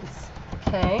blends,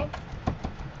 okay?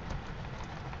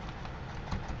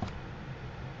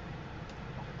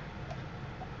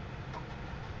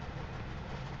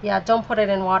 Yeah, don't put it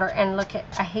in water. And look,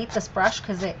 I hate this brush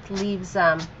because it leaves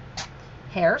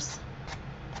hairs.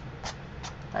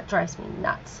 That drives me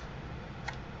nuts,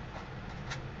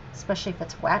 especially if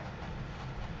it's wet.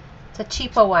 It's a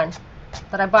cheapo one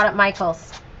that I bought at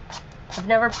Michael's. I've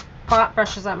never bought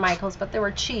brushes at Michael's, but they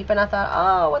were cheap, and I thought,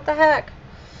 oh, what the heck?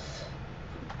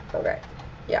 Okay,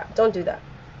 yeah, don't do that.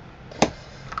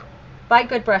 Buy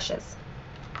good brushes.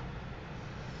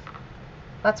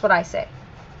 That's what I say.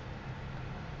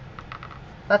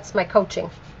 That's my coaching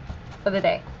for the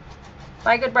day.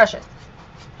 Buy good brushes.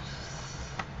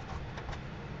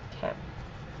 Okay.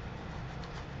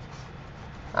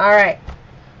 All right.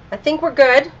 I think we're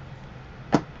good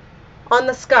on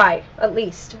the sky, at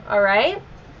least. All right.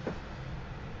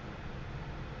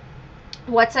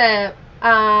 What's a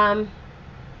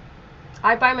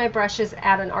I buy my brushes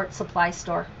at an art supply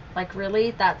store. Like,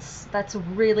 really, that's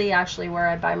really actually where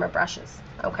I buy my brushes.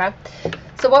 Okay.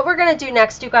 So what we're gonna do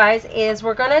next, you guys, is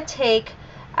we're gonna take.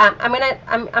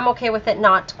 I'm okay with it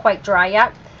not quite dry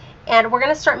yet, and we're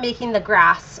gonna start making the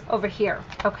grass over here.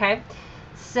 Okay.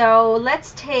 So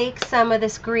let's take some of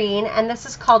this green, and this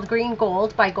is called Green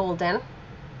Gold by Golden.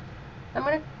 I'm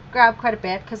gonna grab quite a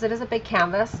bit because it is a big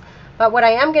canvas. But what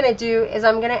I am gonna do is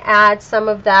I'm gonna add some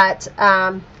of that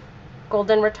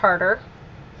golden retarder.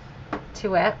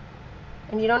 to it.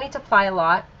 And you don't need to apply a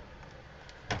lot,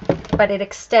 but it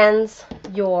extends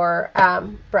your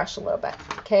brush a little bit.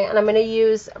 Okay, and I'm going to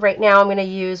use, right now I'm going to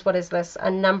use, what is this,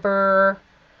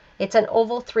 it's an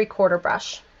oval 3/4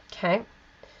 brush. Okay,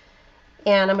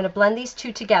 and I'm going to blend these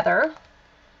two together.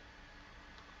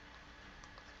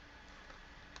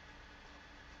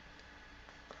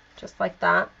 Just like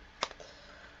that.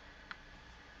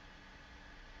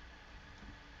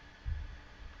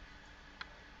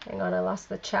 Hang on, I lost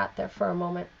the chat there for a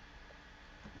moment.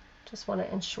 Just want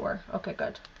to ensure. Okay,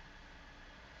 good.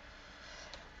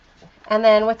 And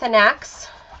then with an axe,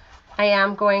 I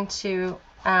am going to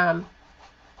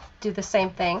do the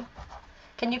same thing.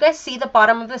 Can you guys see the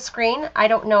bottom of the screen? I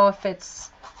don't know if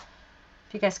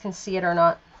you guys can see it or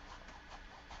not.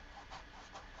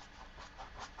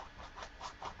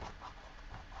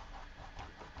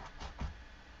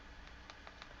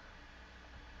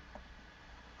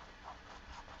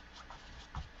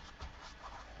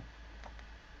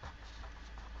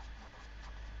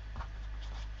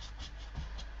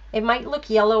 It might look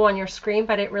yellow on your screen,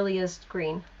 but it really is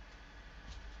green.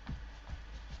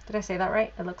 Did I say that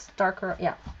right? It looks darker.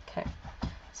 Yeah, okay.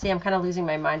 See, I'm kind of losing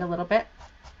my mind a little bit.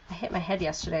 I hit my head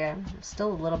yesterday. I'm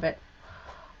still a little bit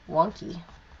wonky.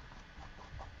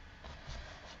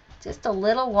 Just a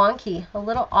little wonky, a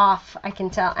little off, I can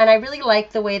tell. And I really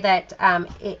like the way that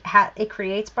it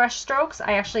creates brush strokes.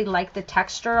 I actually like the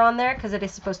texture on there because it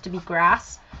is supposed to be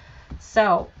grass.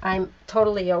 So I'm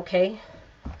totally okay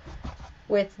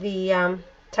with the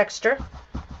texture,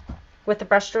 with the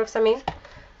brush strokes, I mean.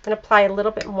 I'm going to apply a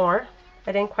little bit more.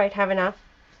 I didn't quite have enough.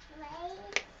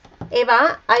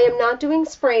 Ava, I am not doing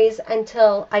sprays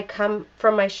until I come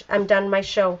from I'm done my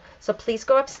show. So please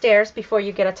go upstairs before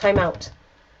you get a timeout.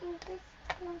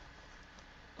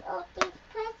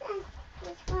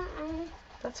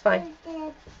 That's fine.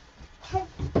 They're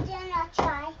not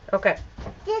dry. Okay.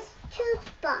 Just 2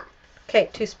 spots. Okay,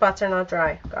 2 spots are not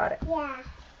dry. Got it. Yeah.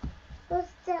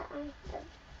 What's the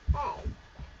I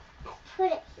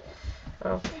put it here.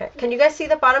 Okay. Can you guys see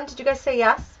the bottom? Did you guys say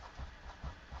yes?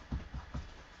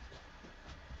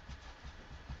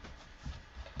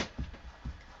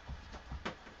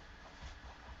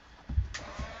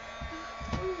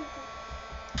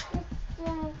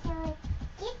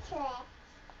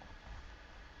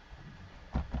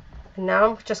 And now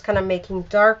I'm just kind of making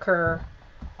darker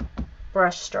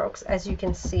brush strokes, as you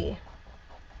can see,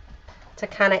 to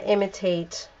kind of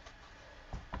imitate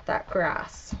that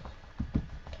grass.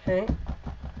 Okay.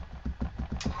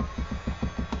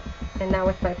 And now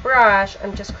with my brush,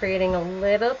 I'm just creating a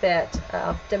little bit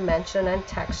of dimension and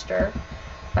texture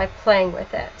by playing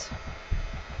with it.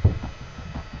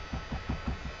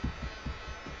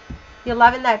 You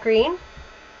loving that green?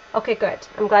 Okay, good.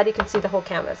 I'm glad you can see the whole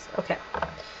canvas. Okay.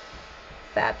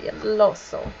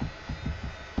 Fabuloso.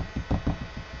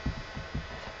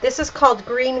 This is called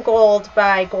Green Gold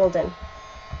by Golden.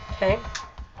 Okay.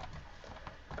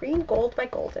 Green Gold by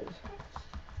Golden.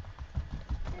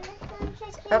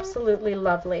 It's absolutely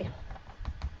lovely.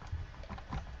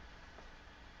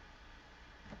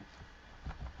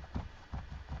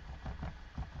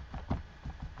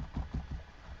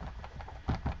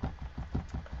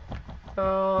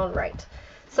 All right.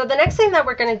 So the next thing that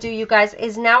we're going to do, you guys,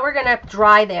 is now we're going to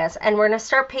dry this and we're going to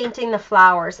start painting the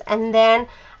flowers. And then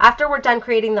after we're done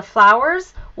creating the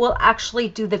flowers, we'll actually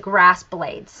do the grass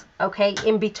blades, okay,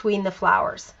 in between the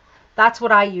flowers. That's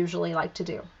what I usually like to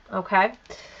do, okay?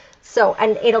 So,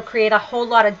 and it'll create a whole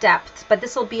lot of depth, but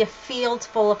this will be a field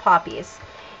full of poppies.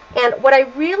 And what I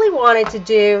really wanted to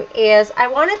do is I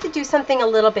wanted to do something a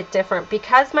little bit different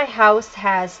because my house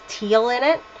has teal in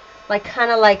it, like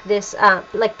kind of like this,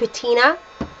 like patina,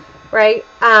 right?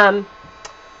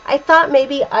 I thought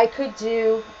maybe I could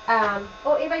do,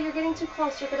 oh, Ava, you're getting too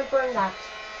close. You're going to burn that.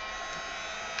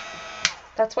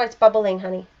 That's why it's bubbling,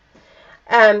 honey.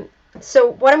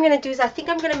 So what I'm going to do is I think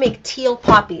I'm going to make teal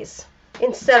poppies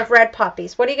instead of red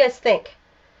poppies. What do you guys think?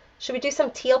 Should we do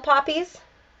some teal poppies?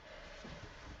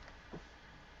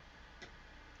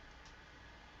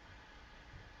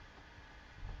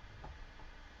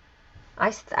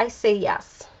 I say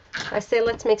yes. I say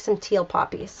let's make some teal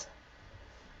poppies.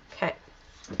 Okay.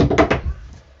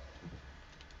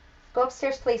 Go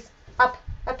upstairs, please. Up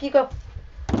you go.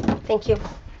 Thank you.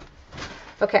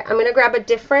 Okay, I'm going to grab a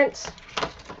different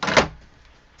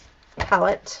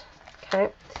palette.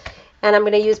 Okay. And I'm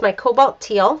going to use my cobalt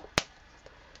teal.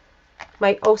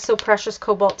 My oh so precious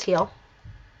cobalt teal.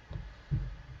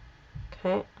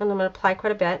 Okay, and I'm going to apply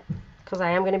quite a bit because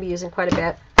I am going to be using quite a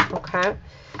bit. Okay.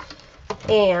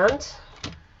 And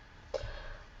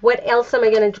What else am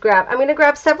I going to grab? I'm going to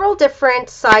grab several different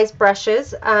size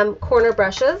brushes, corner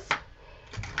brushes.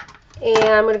 And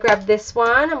I'm going to grab this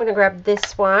one. I'm going to grab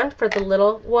this one for the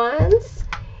little ones.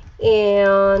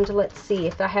 And let's see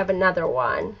if I have another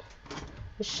one.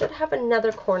 I should have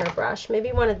another corner brush.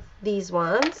 Maybe one of these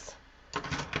ones.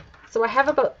 So I have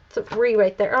about 3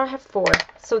 right there. Oh, I have 4.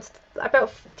 So it's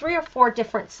about 3 or 4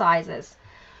 different sizes.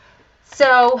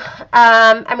 So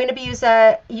I'm going to be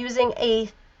using a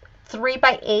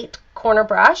 3x8 corner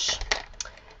brush.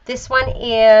 This one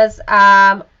is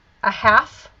a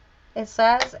half, it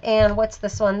says. And what's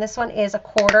this one? This one is a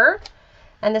quarter.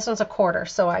 And this one's a quarter.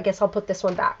 So I guess I'll put this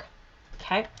one back.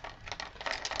 Okay.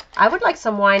 I would like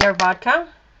some wine or vodka.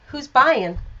 Who's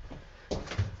buying?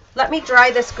 Let me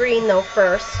dry this green though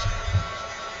first.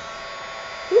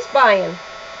 Who's buying?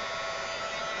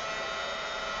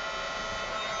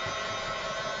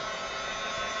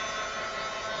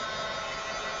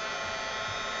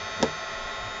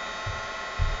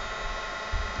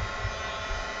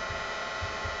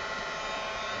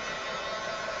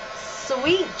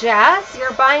 Sweet, Jess.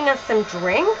 You're buying us some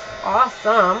drinks?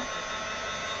 Awesome.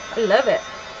 I love it.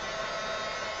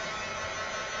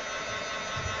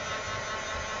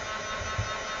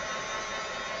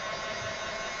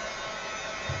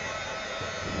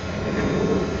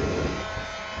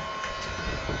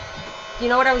 You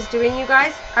know what I was doing, you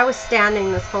guys? I was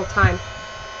standing this whole time.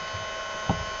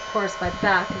 Of course, my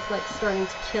back is like starting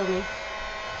to kill me.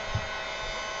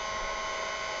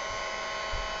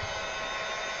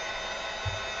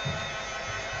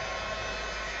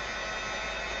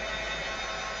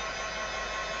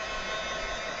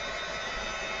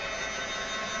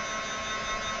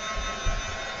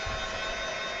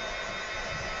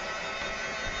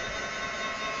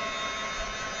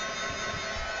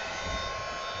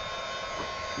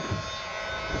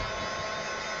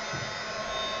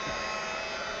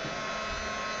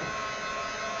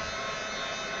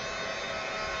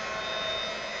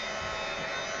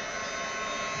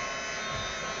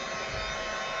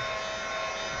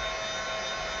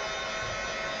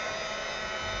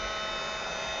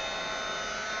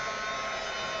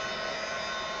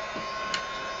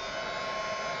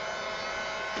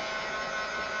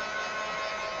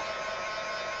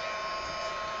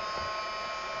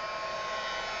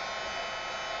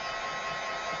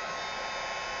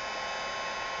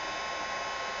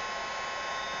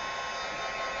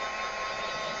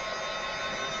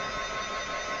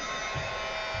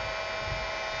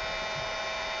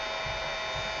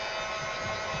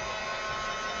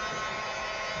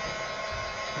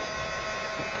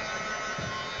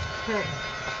 Okay.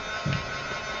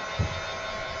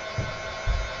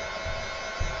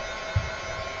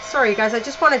 Sorry guys, I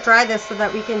just want to dry this so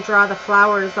that we can draw the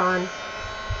flowers on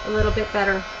a little bit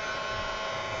better.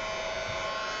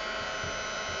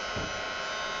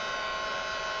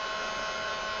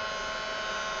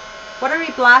 What are we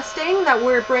blasting? That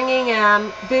we're bringing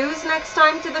booze next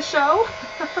time to the show?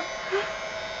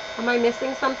 Am I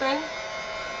missing something?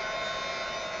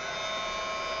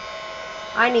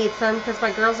 I need some because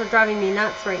my girls are driving me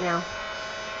nuts right now.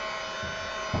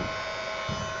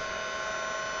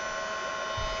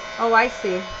 Oh, I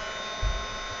see.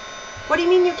 What do you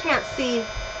mean you can't see?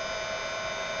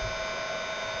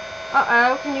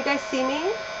 Uh-oh, can you guys see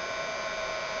me?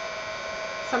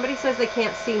 Somebody says they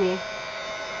can't see me.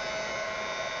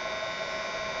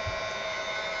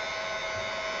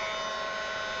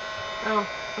 Oh,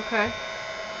 okay.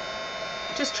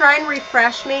 Just try and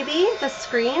refresh maybe the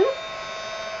screen.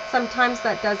 Sometimes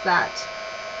that does that.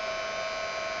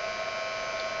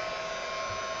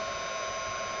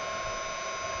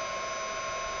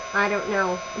 I don't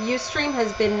know. Ustream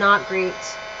has been not great.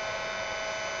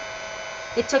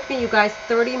 It took me, you guys,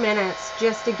 30 minutes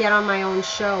just to get on my own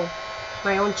show,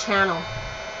 my own channel.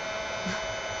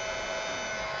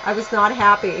 I was not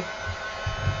happy.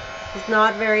 I was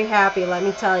not very happy, let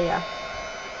me tell you.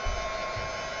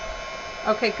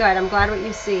 Okay, good. I'm glad what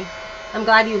you see. I'm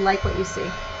glad you like what you see.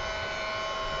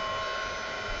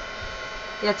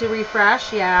 You have to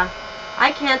refresh? Yeah.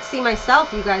 I can't see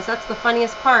myself, you guys. That's the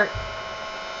funniest part.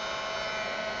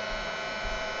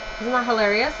 Isn't that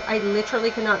hilarious? I literally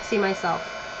cannot see myself.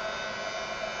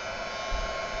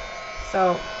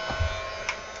 So,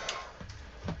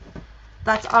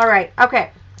 that's all right.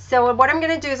 Okay. So what I'm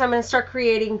going to do is I'm going to start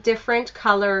creating different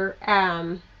color,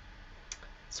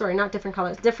 sorry, not different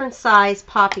colors, different size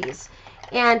poppies.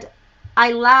 And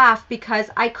I laugh because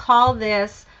I call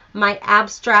this my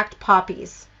abstract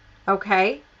poppies.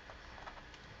 Okay.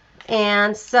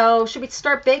 And so should we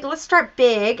start big? Let's start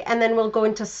big and then we'll go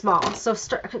into small. So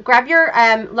grab your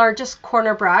largest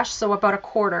corner brush, so about a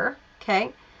quarter,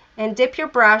 okay? and dip your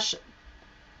brush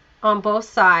on both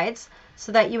sides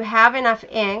so that you have enough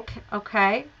ink,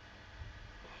 okay?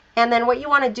 And then what you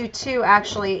want to do too,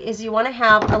 actually, is you want to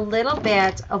have a little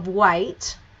bit of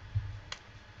white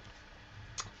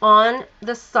on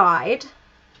the side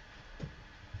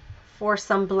for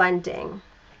some blending,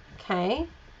 okay?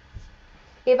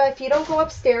 Eva, if you don't go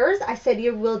upstairs, I said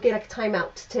you will get a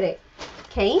timeout today,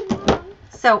 okay?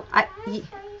 So,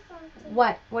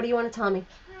 what? What do you want to tell me?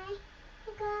 I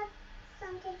got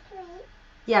something to eat.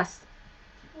 Yes.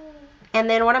 And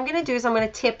then what I'm going to do is I'm going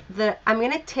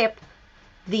to tip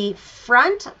the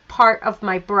front part of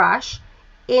my brush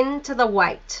into the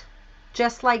white,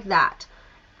 just like that.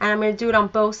 And I'm going to do it on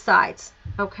both sides,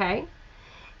 okay?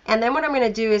 And then what I'm going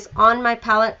to do is on my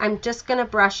palette, I'm just going to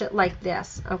brush it like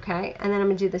this, okay? And then I'm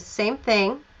going to do the same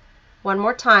thing one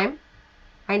more time.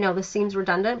 I know this seems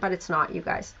redundant, but it's not, you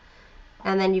guys.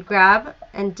 And then you grab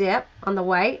and dip on the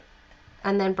white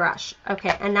and then brush.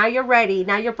 Okay, and now you're ready.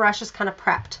 Now your brush is kind of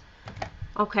prepped.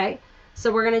 Okay,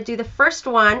 so we're going to do the first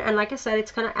one, and like I said,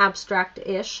 it's kind of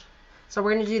abstract-ish. So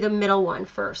we're going to do the middle one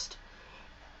first.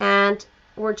 And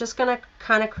we're just going to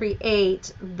kind of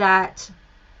create that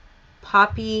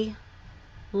poppy-like,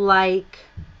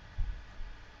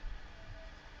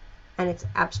 and it's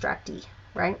abstract-y,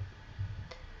 right?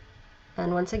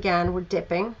 And once again, we're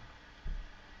dipping,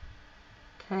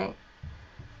 okay,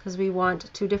 because we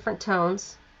want two different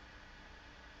tones,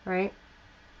 right?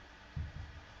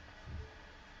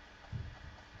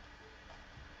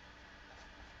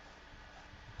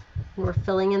 And we're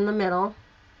filling in the middle.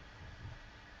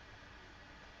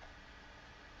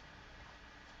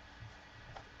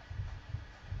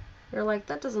 You're like,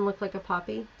 that doesn't look like a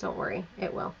poppy. Don't worry,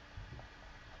 it will.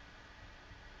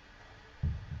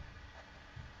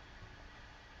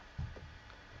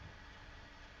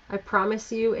 I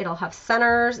promise you, it'll have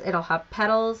centers, it'll have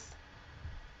petals.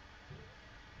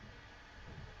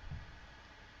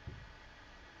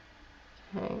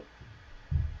 Okay.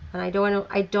 And I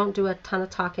don't do a ton of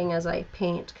talking as I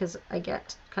paint because I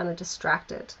get kind of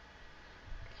distracted.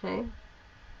 Okay.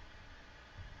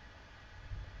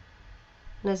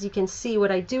 And as you can see,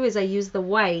 what I do is I use the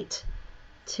white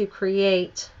to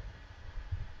create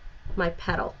my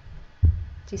petal. Do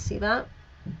you see that?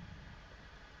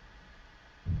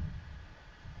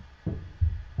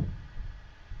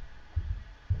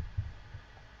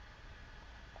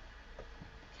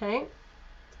 Okay.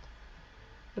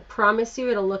 I promise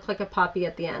you it'll look like a poppy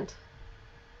at the end.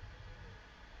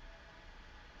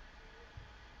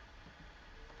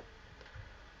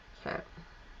 Okay.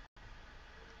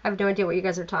 I have no idea what you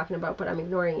guys are talking about, but I'm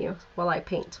ignoring you while I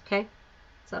paint, okay?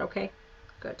 Is that okay?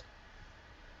 Good.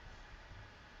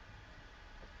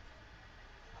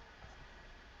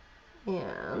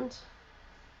 And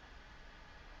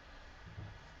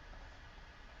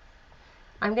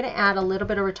I'm going to add a little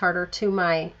bit of retarder to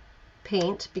my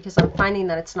paint because I'm finding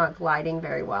that it's not gliding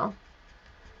very well.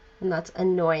 And that's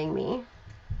annoying me.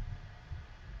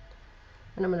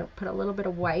 And I'm going to put a little bit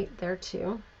of white there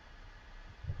too.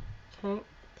 Okay.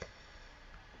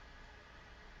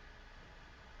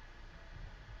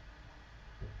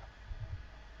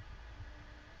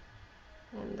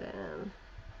 And then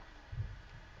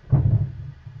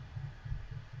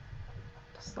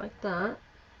just like that.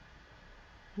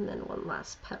 And then one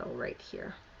last petal right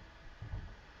here.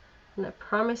 And I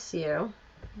promise you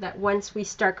that once we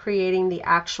start creating the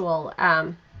actual,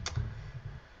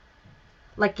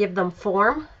 like give them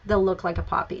form, they'll look like a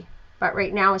poppy. But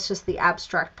right now it's just the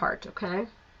abstract part, okay?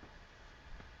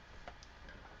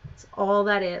 That's all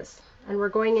that is. And we're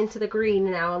going into the green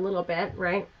now a little bit,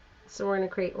 right? So we're going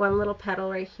to create one little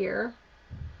petal right here.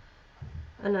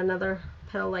 And another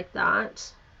petal like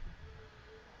that.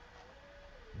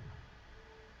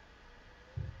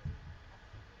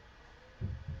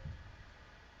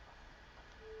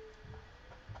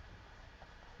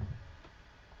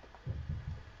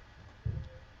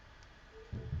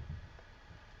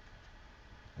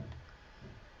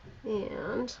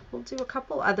 And we'll do a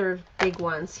couple other big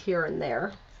ones here and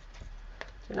there.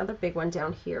 Do another big one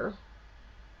down here.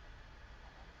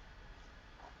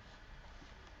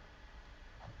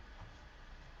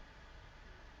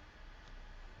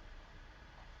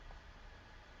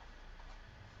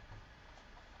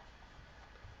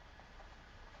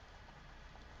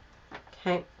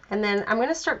 Okay, and then I'm going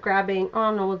to start grabbing,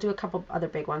 oh no, we'll do a couple other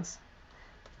big ones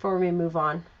before we move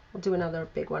on. We'll do another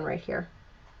big one right here.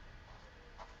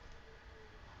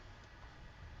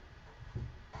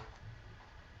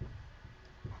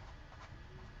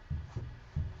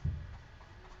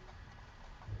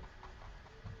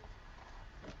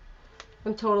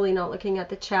 I'm totally not looking at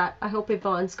the chat. I hope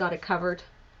Yvonne's got it covered.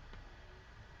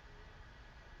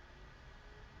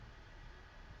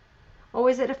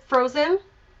 frozen?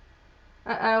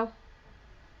 Uh-oh.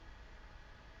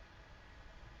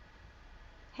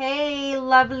 Hey,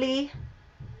 lovely.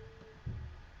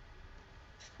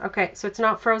 Okay, so it's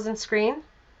not frozen screen.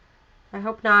 I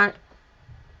hope not.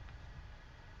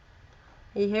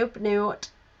 I hope not.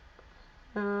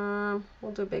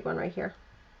 We'll do a big one right here.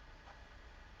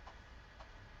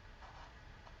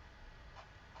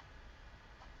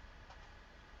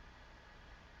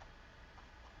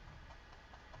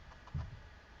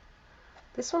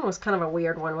 This one was kind of a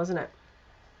weird one, wasn't it?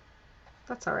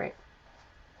 That's all right.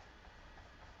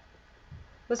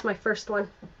 It was my first one.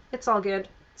 It's all good.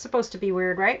 It's supposed to be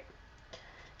weird, right?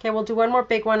 Okay, we'll do one more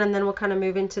big one and then we'll kind of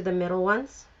move into the middle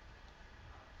ones.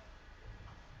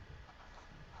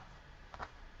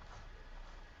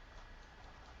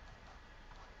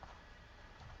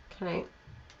 Okay.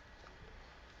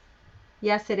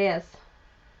 Yes, it is.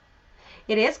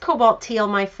 It is cobalt teal,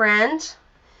 my friend.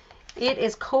 It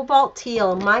is cobalt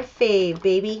teal, my fave,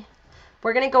 baby.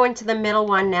 We're going to go into the middle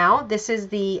one now. This is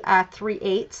the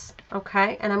 3/8,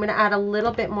 okay? And I'm going to add a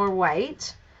little bit more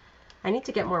white. I need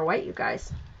to get more white, you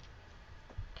guys.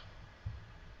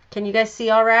 Can you guys see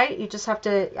all right? You just have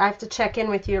to, I have to check in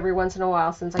with you every once in a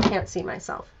while since I can't see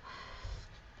myself.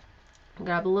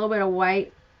 Grab a little bit of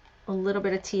white, a little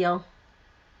bit of teal.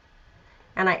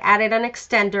 And I added an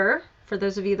extender for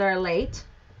those of you that are late.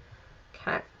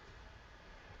 Okay.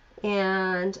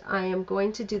 And I am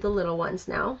going to do the little ones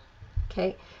now.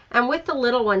 Okay. And with the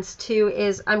little ones too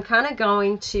is I'm kind of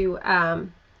going to,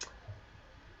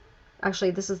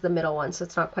 actually this is the middle one, so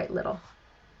it's not quite little.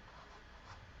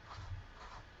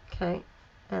 Okay.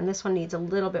 And this one needs a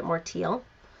little bit more teal.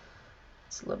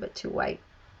 It's a little bit too white.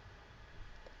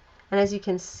 And as you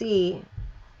can see,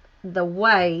 the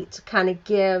white kind of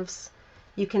gives,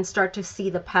 you can start to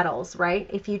see the petals, right?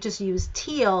 If you just use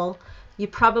teal, you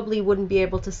probably wouldn't be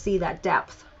able to see that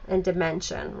depth and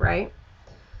dimension, right?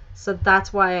 So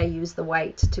that's why I use the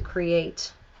white to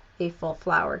create a full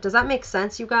flower. Does that make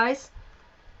sense, you guys?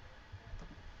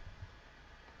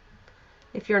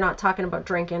 If you're not talking about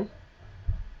drinking.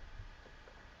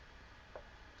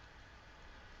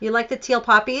 You like the teal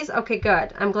poppies? Okay,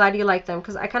 good. I'm glad you like them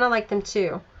because I kind of like them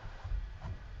too.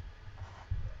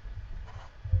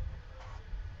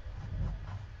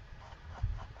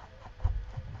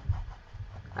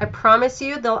 I promise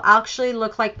you they'll actually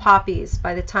look like poppies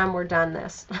by the time we're done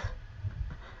this.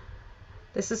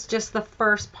 This is just the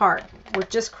first part. We're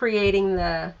just creating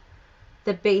the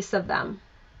base of them.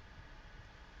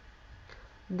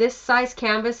 This size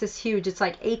canvas is huge. It's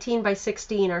like 18 by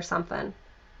 16 or something.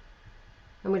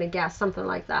 I'm going to guess something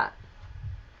like that.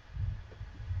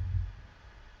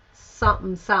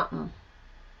 Something, something.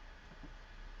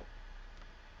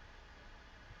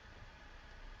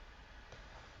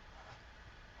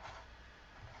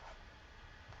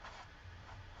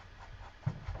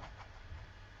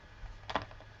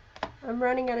 I'm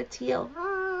running out of teal.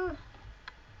 Ah.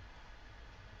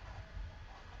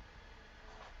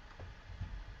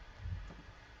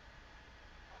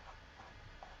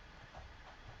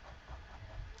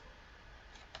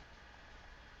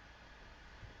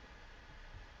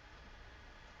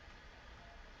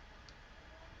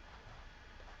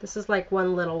 This is like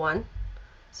one little one.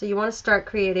 So you want to start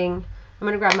creating, I'm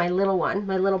going to grab my little one,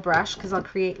 my little brush, because I'll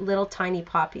create little tiny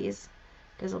poppies.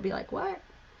 Because they'll be like, what?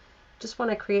 Just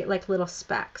want to create like little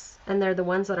specks. And they're the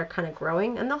ones that are kind of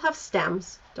growing. And they'll have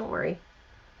stems. Don't worry.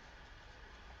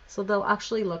 So they'll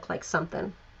actually look like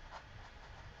something.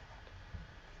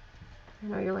 You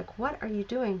know, you're like, what are you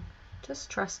doing?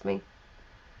 Just trust me.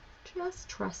 Just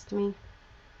trust me.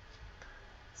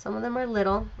 Some of them are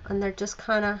little, and they're just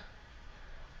kind of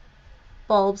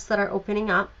bulbs that are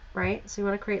opening up, right? So you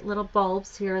want to create little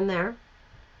bulbs here and there,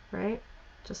 right?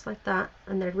 Just like that.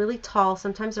 And they're really tall.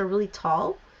 Sometimes they're really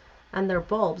tall, and they're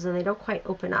bulbs, and they don't quite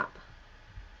open up.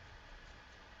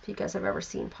 If you guys have ever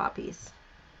seen poppies,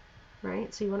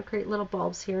 right? So you want to create little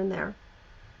bulbs here and there.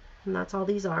 And that's all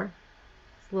these are.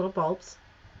 It's little bulbs.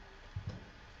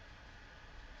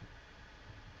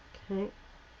 Okay.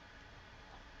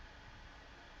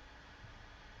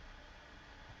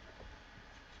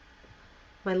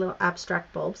 My little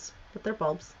abstract bulbs, but they're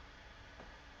bulbs.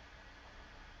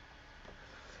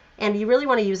 And you really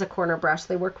want to use a corner brush.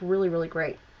 They work really, really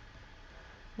great.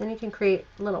 Then you can create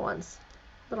little ones,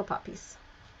 little poppies.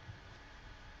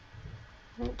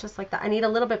 Right, just like that. I need a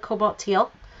little bit cobalt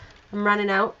teal. I'm running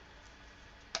out.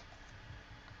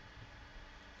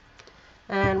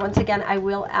 And once again, I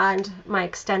will add my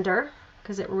extender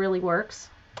because it really works.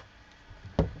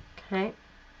 Okay.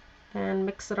 And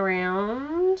mix it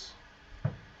around.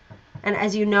 And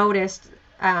as you noticed,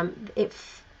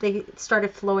 they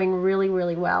started flowing really,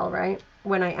 really well, right?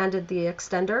 When I ended the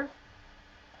extender.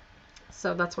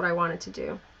 So that's what I wanted to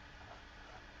do.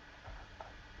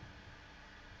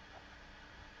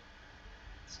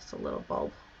 It's just a little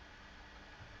bulb.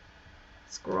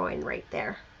 It's growing right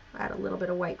there. Add a little bit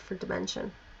of white for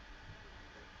dimension.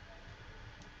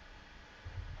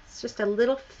 It's just a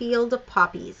little field of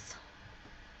poppies.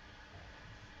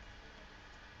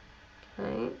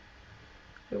 Okay.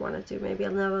 We want to do maybe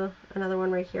another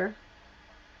one right here.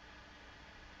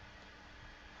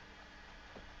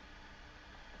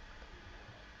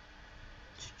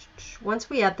 Once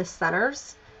we add the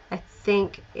centers, I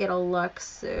think it'll look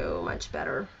so much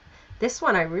better. This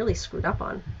one I really screwed up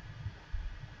on.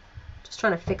 Just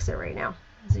trying to fix it right now,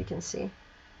 as you can see.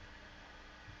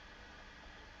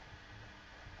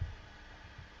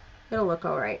 It'll look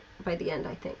all right by the end,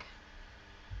 I think.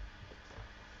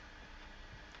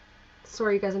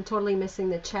 Sorry, you guys, I'm totally missing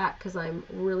the chat because I'm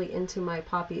really into my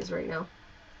poppies right now.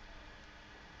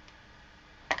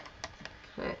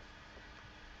 Okay.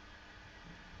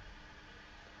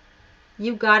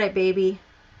 You got it, baby.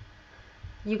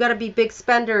 You got to be big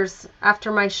spenders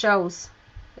after my shows.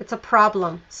 It's a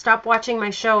problem. Stop watching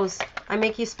my shows. I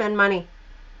make you spend money.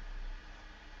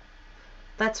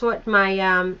 That's what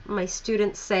my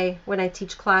students say when I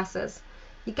teach classes.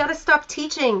 You got to stop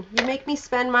teaching. You make me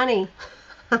spend money.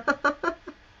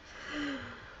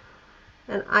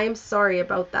 And I'm sorry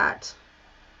about that.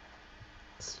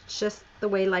 It's just the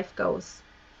way life goes.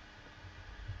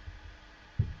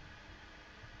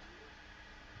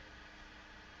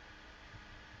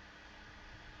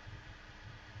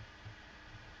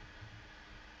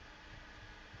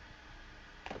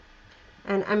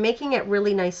 And I'm making it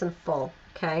really nice and full,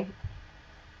 okay?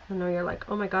 I know you're like,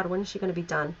 oh my God, when is she going to be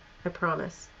done? I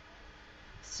promise.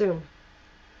 Soon.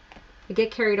 You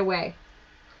get carried away.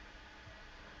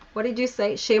 What did you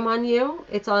say? Shame on you?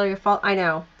 It's all your fault? I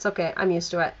know. It's okay. I'm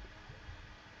used to it.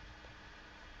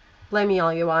 Blame me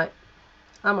all you want.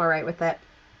 I'm all right with it.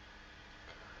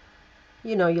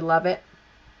 You know you love it.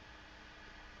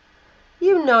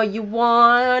 You know you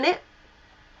want it.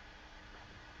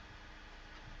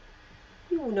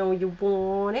 You know you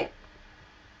want it.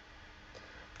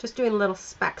 Just doing little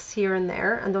specks here and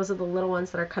there, and those are the little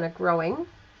ones that are kind of growing.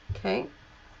 Okay.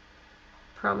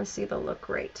 Promise you they'll look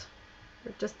great.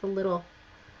 They're just the little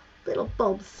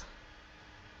bulbs.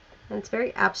 And it's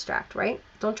very abstract, right?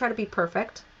 Don't try to be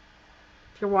perfect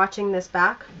if you're watching this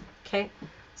back. Okay.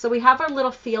 So we have our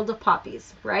little field of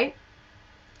poppies, right?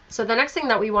 So the next thing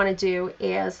that we want to do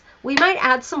is we might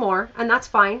add some more, and that's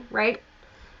fine, right?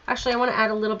 Actually, I want to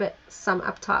add a little bit, some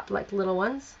up top, like little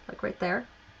ones, like right there.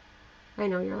 I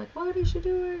know you're like, what is she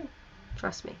doing?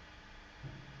 Trust me.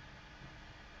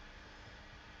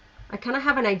 I kind of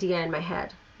have an idea in my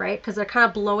head, right? Because they're kind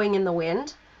of blowing in the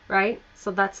wind, right?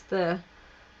 So that's the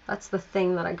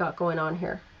thing that I got going on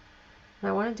here. And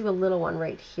I want to do a little one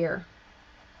right here.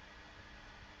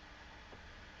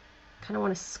 Kind of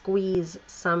want to squeeze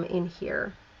some in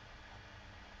here.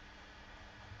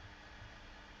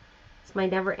 It's my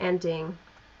never-ending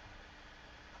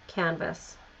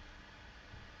canvas.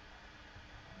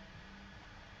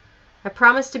 I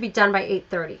promise to be done by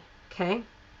 8:30, okay?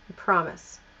 I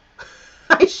promise.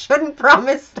 I shouldn't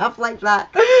promise stuff like that.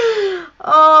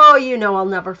 Oh, you know I'll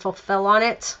never fulfill on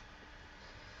it.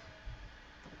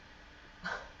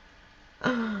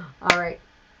 All right.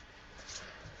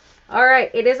 All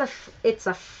right, it's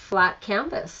a flat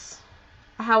canvas.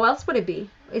 How else would it be?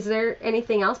 Is there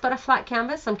anything else but a flat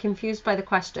canvas? I'm confused by the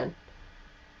question.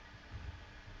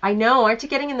 I know, aren't you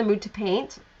getting in the mood to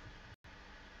paint?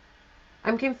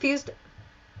 I'm confused.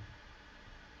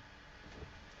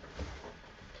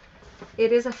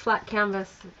 It is a flat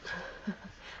canvas.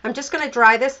 I'm just going to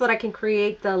dry this so that I can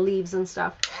create the leaves and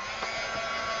stuff.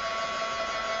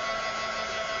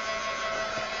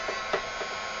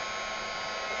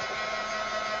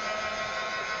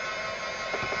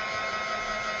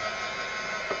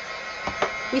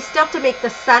 We still have to make the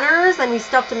centers, and we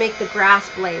still have to make the grass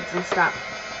blades and stuff.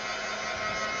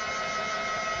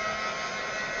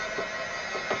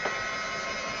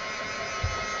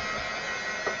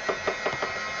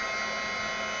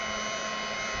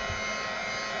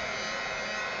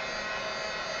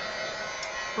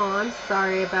 Oh, I'm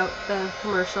sorry about the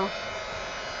commercial.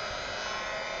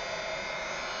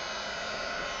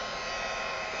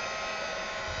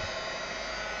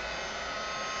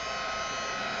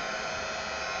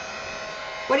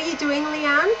 What are you doing,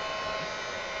 Leanne?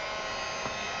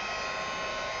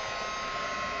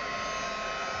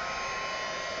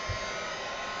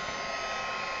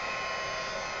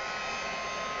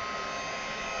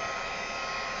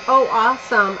 Oh,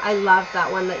 awesome. I love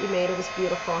that one that you made. It was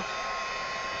beautiful.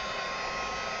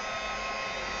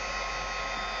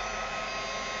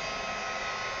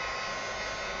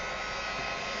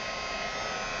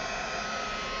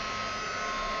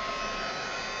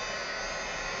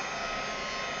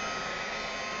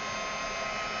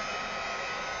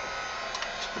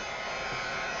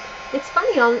 It's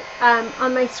funny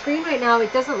on my screen right now.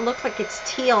 It doesn't look like it's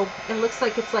teal. It looks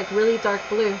like it's like really dark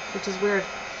blue, which is weird.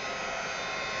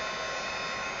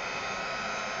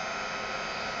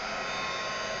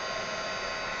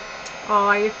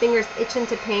 Oh, your fingers itching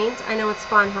to paint. I know it's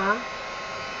fun, huh?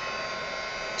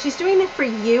 She's doing it for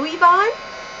you, Yvonne?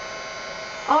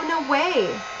 Oh, no way.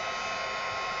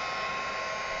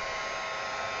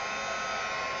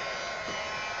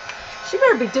 She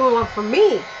better be doing one for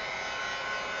me.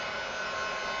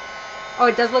 Oh,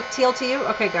 it does look teal to you?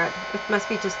 Okay, good. It must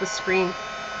be just the screen.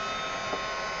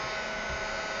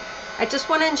 I just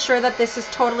want to ensure that this is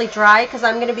totally dry because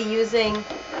I'm going to be using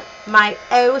my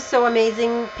oh so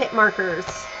amazing pit markers.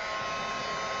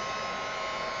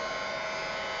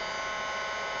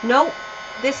 Nope.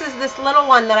 This is this little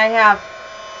one that I have.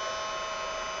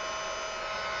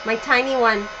 My tiny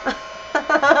one.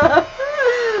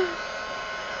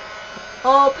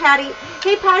 Oh, Patty.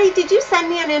 Hey, Patty, did you send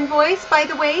me an invoice, by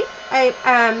the way? A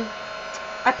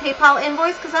PayPal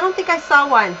invoice? Because I don't think I saw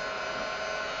one.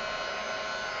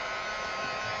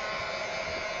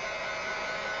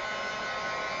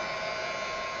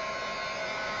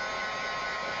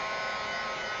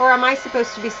 Or am I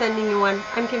supposed to be sending you one?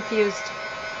 I'm confused.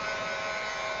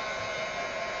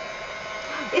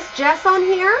 Is Jess on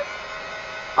here?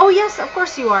 Oh, yes, of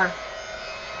course you are.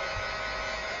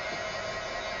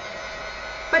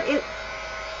 But it...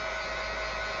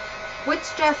 Which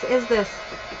Jess is this?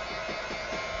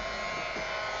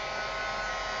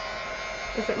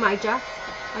 Is it my Jess?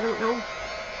 I don't know.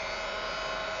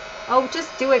 Oh,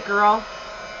 just do it, girl.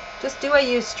 Just do a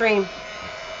Ustream.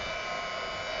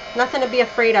 Nothing to be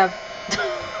afraid of.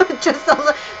 just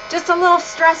a little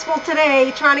stressful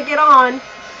today trying to get on.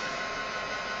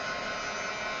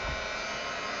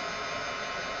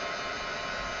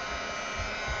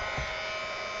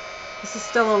 This is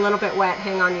still a little bit wet.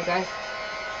 Hang on, you guys.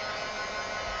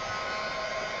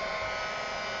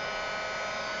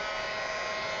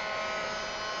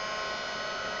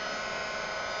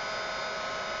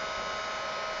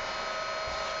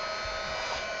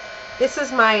 This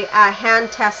is my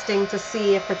hand testing to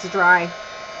see if it's dry.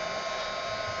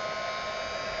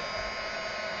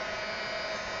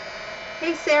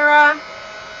 Hey, Sarah.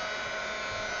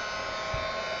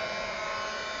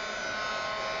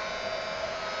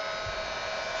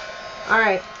 All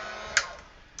right.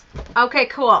 Okay,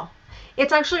 cool.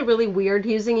 It's actually really weird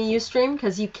using a Ustream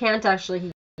because you can't actually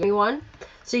hear anyone.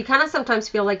 So you kind of sometimes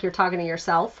feel like you're talking to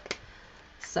yourself.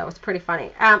 So it's pretty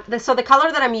funny. So the color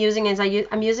that I'm using is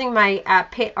I'm using my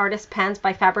Pit Artist Pens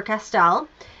by Faber-Castell.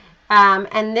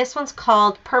 And this one's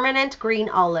called Permanent Green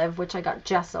Olive, which I got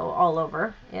gesso all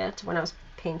over it when I was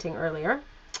painting earlier.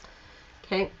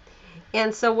 Okay.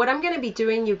 And so what I'm going to be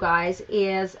doing, you guys,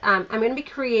 is I'm going to be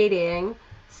creating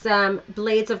some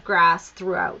blades of grass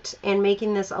throughout and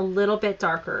making this a little bit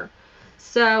darker.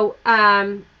 So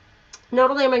not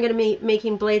only am I going to be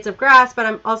making blades of grass, but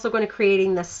I'm also going to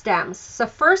creating the stems. So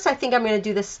first I think I'm going to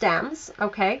do the stems,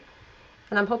 okay?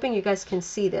 And I'm hoping you guys can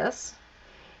see this.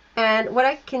 And what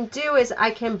I can do is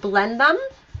I can blend them.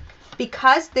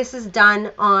 Because this is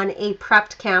done on a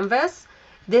prepped canvas,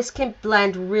 this can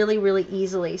blend really, really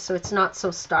easily, so it's not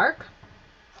so stark.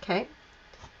 Okay.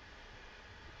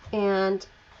 And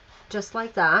just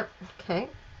like that, okay.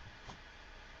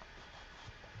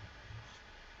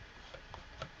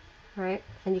 All right,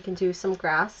 and you can do some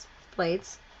grass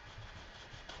blades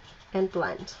and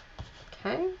blend.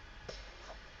 Okay.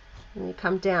 And you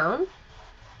come down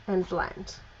and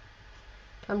blend.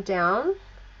 Come down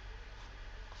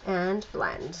and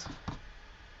blend.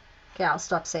 Okay, I'll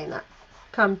stop saying that.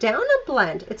 Come down and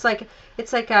blend. It's like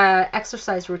a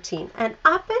exercise routine. And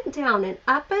up and down and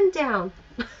up and down.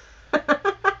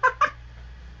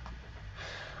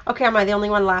 Okay, am I the only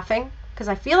one laughing? Because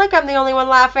I feel like I'm the only one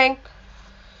laughing.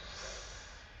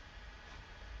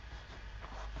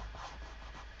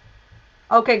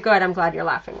 Okay, good. I'm glad you're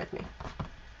laughing with me.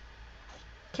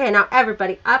 Okay, now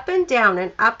everybody up and down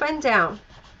and up and down.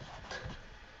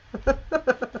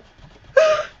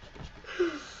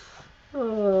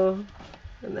 Oh,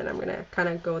 and then I'm going to kind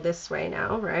of go this way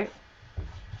now, right?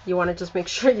 You want to just make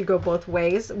sure you go both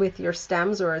ways with your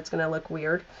stems or it's going to look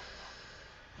weird,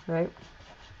 right?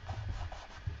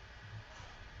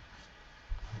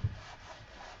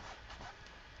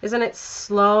 Isn't it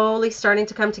slowly starting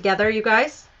to come together, you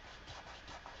guys?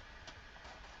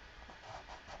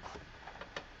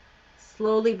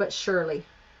 slowly but surely.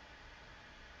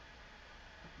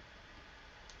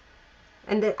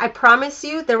 And I promise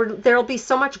you, there'll be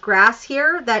so much grass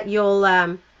here that you'll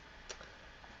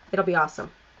it'll be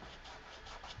awesome.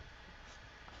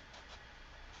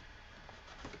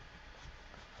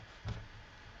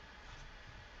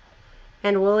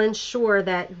 And we'll ensure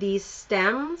that these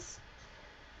stems,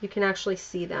 you can actually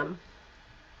see them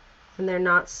and they're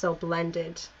not so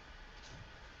blended.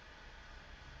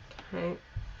 Okay.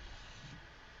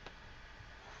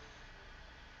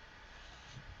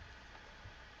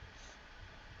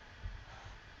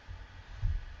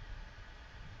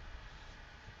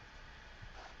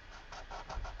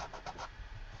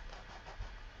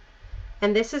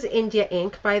 And this is India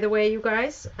ink, by the way, you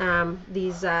guys,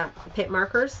 these pit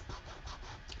markers.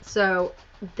 So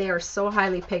they are so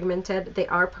highly pigmented. They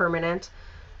are permanent,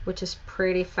 which is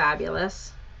pretty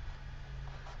fabulous.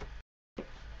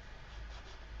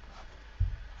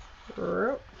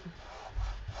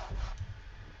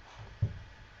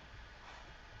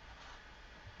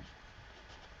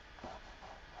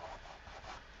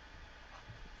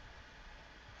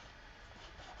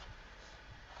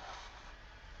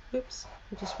 Oops,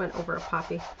 I just went over a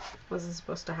poppy. Wasn't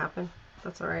supposed to happen.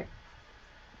 That's all right.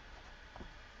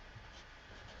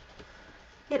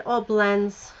 It all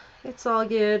blends. It's all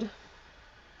good.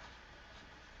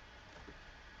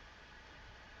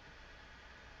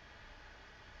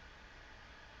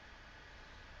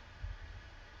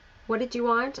 What did you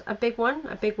want? A big one?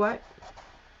 A big what?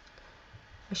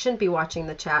 I shouldn't be watching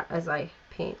the chat as I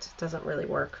paint. It doesn't really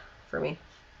work for me.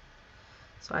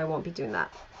 So I won't be doing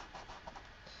that.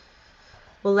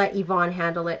 We'll let Yvonne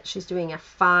handle it. She's doing a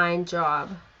fine job.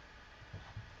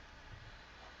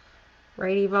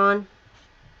 Right, Yvonne?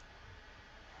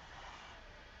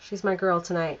 She's my girl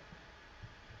tonight.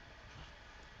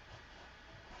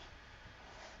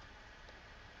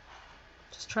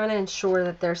 Just trying to ensure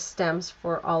that there's stems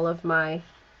for all of my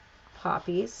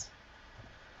poppies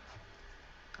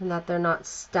and that they're not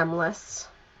stemless.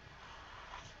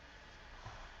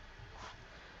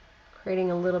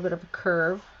 Creating a little bit of a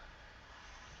curve.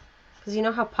 Because you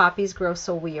know how poppies grow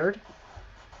so weird,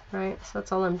 right? So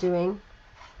that's all I'm doing.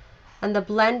 And the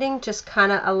blending just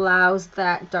kind of allows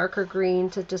that darker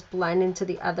green to just blend into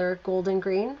the other golden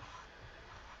green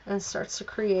and starts to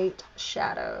create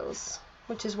shadows,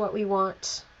 which is what we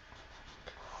want.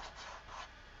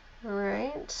 All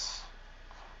right.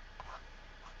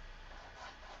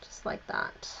 Just like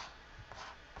that.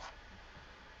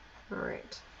 All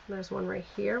right. There's one right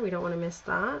here. We don't want to miss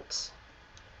that.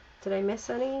 Did I miss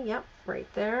any? Yep, right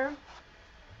there.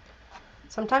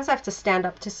 Sometimes I have to stand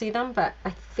up to see them, but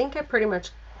I think I pretty much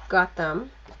got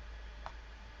them.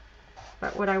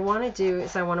 But what I want to do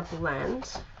is I want to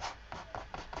blend.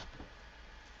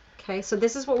 Okay, so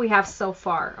this is what we have so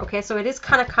far. Okay, so it is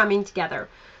kind of coming together.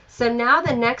 So now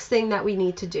the next thing that we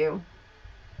need to do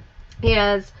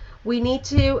is we need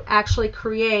to actually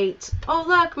create, oh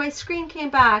look, my screen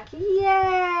came back.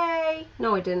 Yay!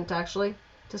 No, it didn't actually.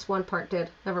 Just one part did.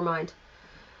 Never mind.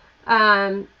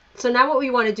 So now what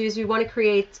we want to do is we want to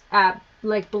create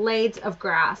like blades of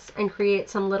grass and create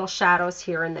some little shadows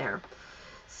here and there.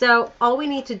 So all we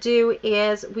need to do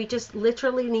is we just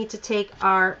literally need to take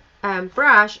our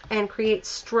brush and create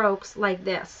strokes like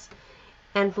this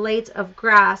and blades of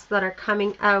grass that are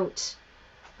coming out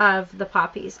of the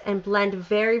poppies and blend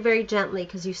very, very gently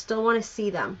because you still want to see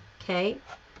them, okay?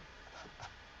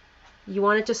 You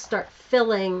want to just start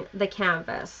filling the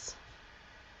canvas.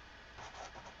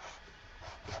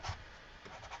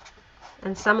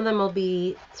 And some of them will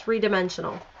be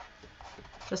three-dimensional,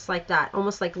 just like that,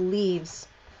 almost like leaves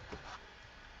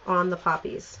on the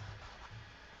poppies.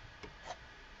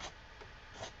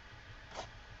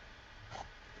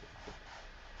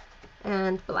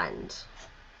 And blend.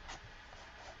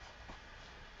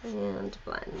 And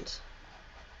blend.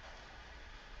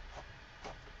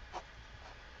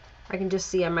 I can just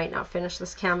see I might not finish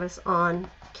this canvas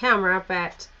on camera,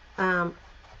 but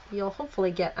you'll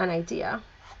hopefully get an idea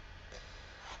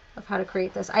of how to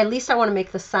create this. At least I want to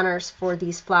make the centers for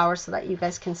these flowers so that you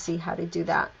guys can see how to do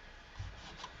that.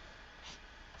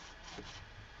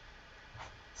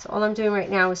 So all I'm doing right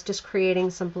now is just creating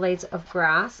some blades of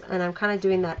grass, and I'm kind of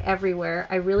doing that everywhere.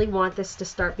 I really want this to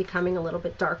start becoming a little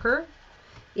bit darker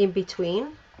in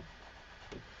between.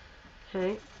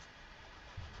 Okay.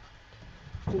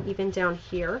 And even down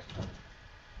here.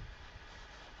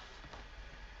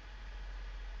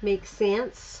 Makes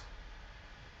sense.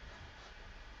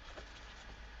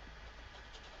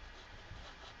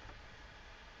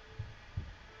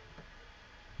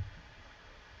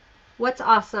 What's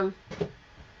awesome?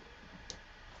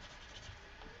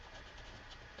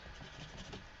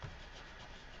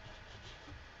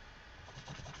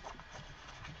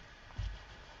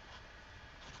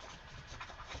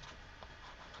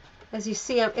 As you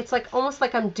see, it's like almost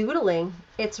like I'm doodling.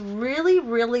 It's really,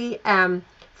 really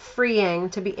freeing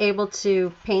to be able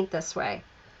to paint this way,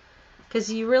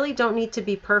 because you really don't need to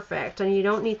be perfect, and you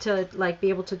don't need to like be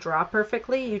able to draw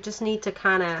perfectly. You just need to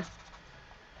kind of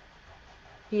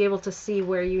be able to see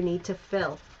where you need to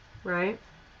fill, right?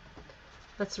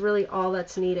 That's really all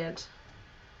that's needed.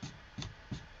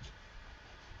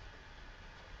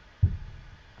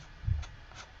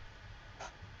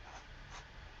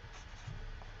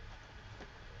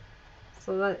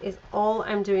 So that is all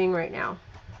I'm doing right now.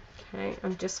 Okay,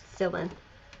 I'm just filling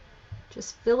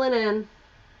in.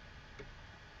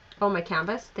 Oh, my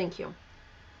canvas. Thank you.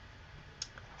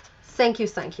 Thank you,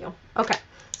 thank you. Okay,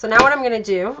 so now what I'm going to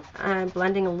do, I'm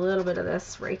blending a little bit of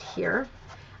this right here.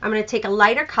 I'm going to take a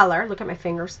lighter color, look at my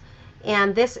fingers,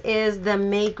 and this is the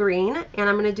May Green, and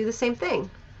I'm going to do the same thing.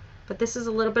 But this is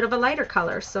a little bit of a lighter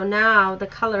color, so now the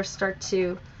colors start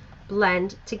to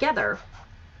blend together.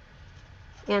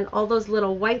 And all those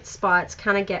little white spots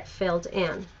kind of get filled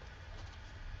in.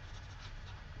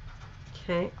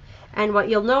 Okay, and what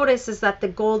you'll notice is that the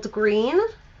gold green,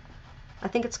 I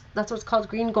think that's what it's called,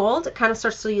 green gold, it kind of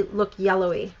starts to look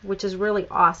yellowy, which is really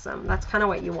awesome. That's kind of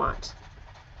what you want.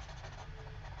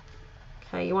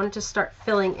 Okay, you want to just start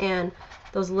filling in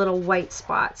those little white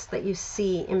spots that you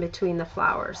see in between the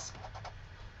flowers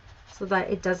so that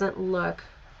it doesn't look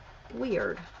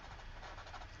weird.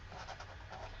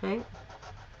 Okay,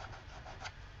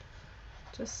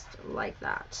 just like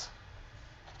that.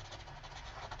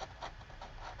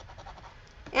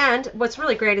 And what's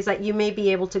really great is that you may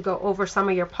be able to go over some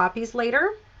of your poppies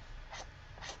later.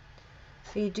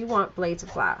 So you do want blades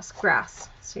of grass.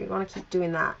 So you want to keep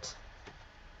doing that.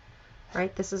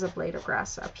 Right? This is a blade of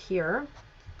grass up here.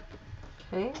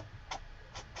 Okay.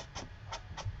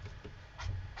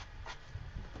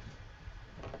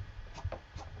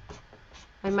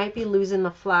 I might be losing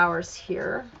the flowers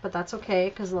here, but that's okay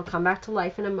because they'll come back to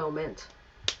life in a moment.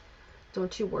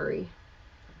 Don't you worry.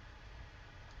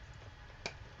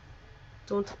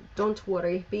 Don't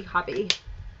worry. Be happy.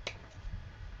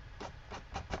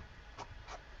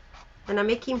 And I'm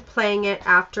making playing it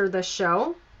after the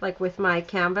show, like with my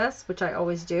canvas, which I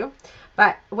always do.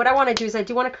 But what I want to do is I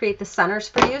do want to create the centers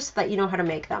for you so that you know how to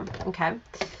make them, okay?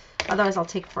 Otherwise I'll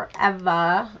take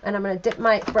forever. And I'm going to dip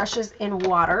my brushes in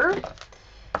water.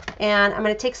 And I'm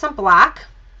going to take some black,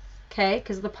 okay,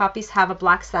 because the poppies have a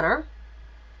black center.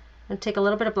 And take a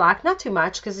little bit of black, not too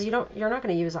much, because you're not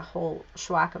going to use a whole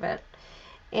schwack of it.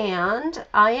 And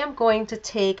I am going to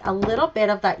take a little bit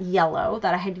of that yellow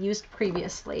that I had used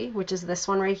previously, which is this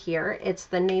one right here. It's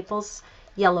the Naples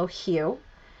yellow hue.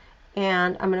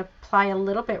 And I'm going to apply a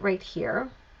little bit right here.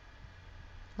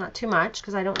 Not too much,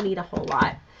 because I don't need a whole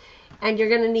lot. And you're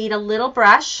going to need a little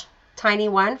brush, tiny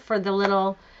one, for the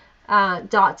little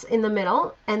dots in the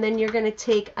middle. And then you're going to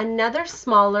take another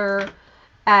smaller,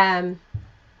 I'm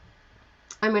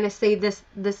going to say this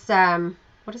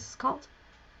what is this called?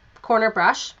 Corner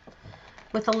brush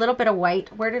with a little bit of white.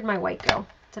 Where did my white go?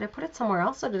 Did I put it somewhere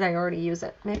else or did I already use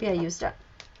it? Maybe I used it.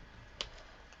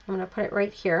 I'm going to put it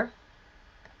right here.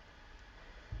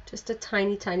 Just a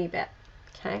tiny, tiny bit.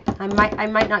 Okay. I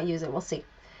might not use it. We'll see.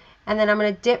 And then I'm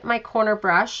going to dip my corner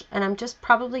brush and I'm just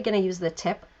probably going to use the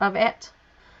tip of it.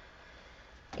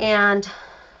 And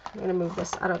I'm going to move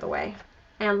this out of the way.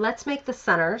 And let's make the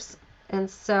centers. And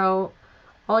so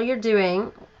all you're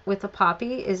doing with a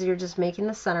poppy is you're just making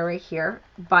the center right here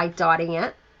by dotting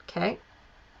it. Okay,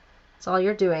 that's all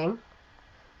you're doing.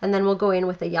 And then we'll go in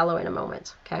with the yellow in a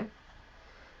moment. Okay,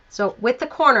 so with the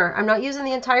corner, I'm not using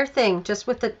the entire thing, just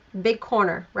with the big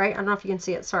corner, right? I don't know if you can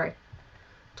see it, sorry.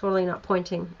 Totally not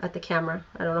pointing at the camera.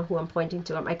 I don't know who I'm pointing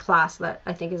to, at my class that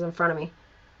I think is in front of me.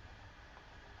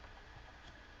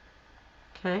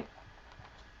 Okay,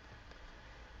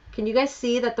 can you guys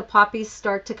see that the poppies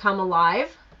start to come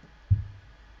alive?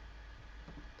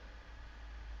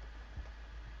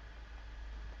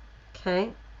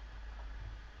 Okay,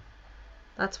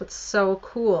 that's what's so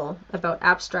cool about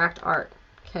abstract art.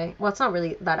 Okay, well, it's not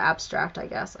really that abstract, I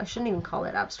guess. I shouldn't even call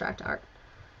it abstract art.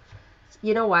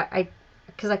 You know what?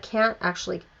 Because I can't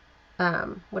actually,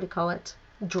 what do you call it?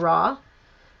 Draw.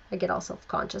 I get all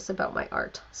self-conscious about my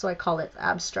art, so I call it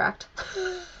abstract.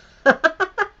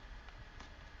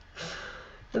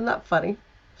 Isn't that funny?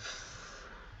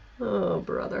 Oh,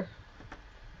 brother.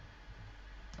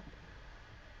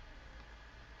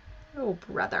 Oh,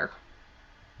 brother.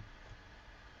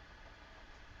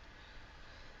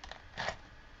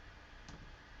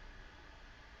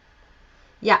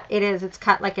 Yeah, it is. It's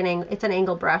cut like an angle. It's an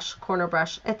angle brush, corner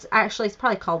brush. It's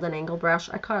probably called an angle brush.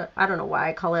 I don't know why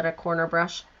I call it a corner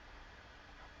brush,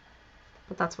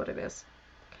 but that's what it is.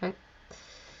 Okay.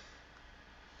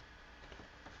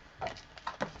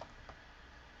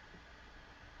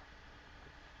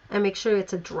 And make sure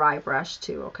it's a dry brush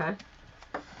too, okay?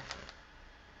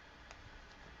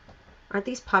 Aren't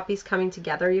these puppies coming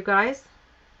together, you guys?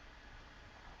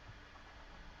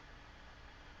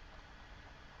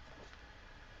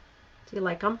 Do you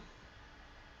like them?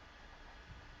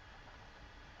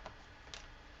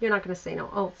 You're not going to say no.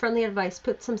 Oh, friendly advice.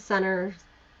 Put some center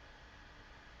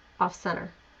off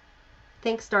center.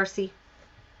 Thanks, Darcy.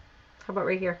 How about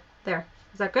right here? There.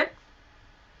 Is that good?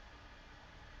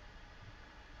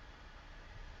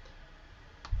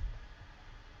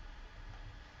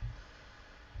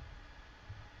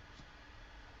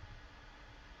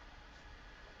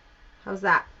 How's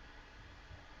that?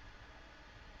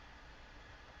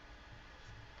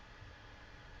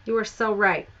 You were so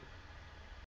right.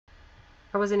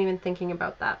 I wasn't even thinking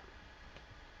about that.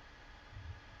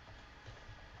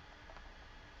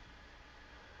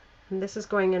 And this is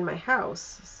going in my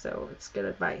house, so it's good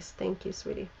advice. Thank you,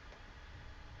 sweetie.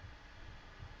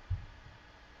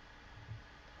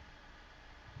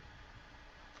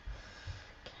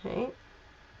 Okay.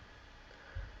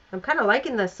 I'm kind of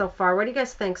liking this so far. What do you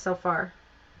guys think so far?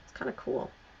 It's kind of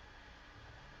cool.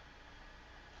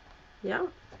 Yeah.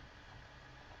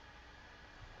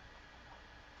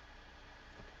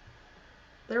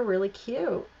 They're really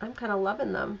cute. I'm kind of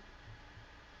loving them.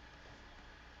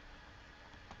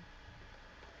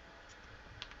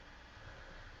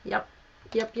 Yep.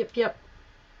 Yep, yep, yep.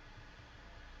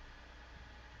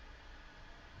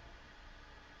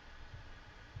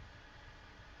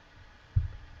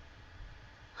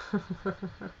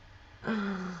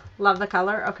 Love the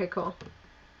color? Okay, cool.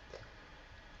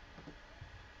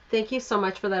 Thank you so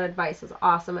much for that advice. It's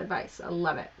awesome advice. I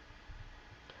love it.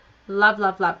 Love,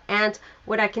 love, love. And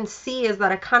what I can see is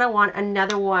that I kind of want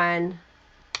another one.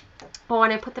 Oh,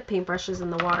 when I put the paintbrushes in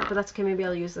the water, but that's okay. Maybe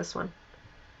I'll use this one.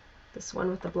 This one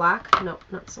with the black. No,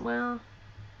 not so well.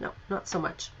 No, not so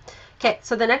much. Okay,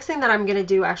 so the next thing that I'm going to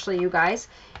do, actually, you guys,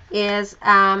 is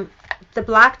the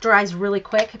black dries really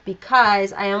quick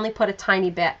because I only put a tiny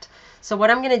bit. So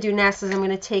what I'm going to do next is I'm going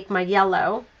to take my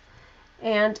yellow,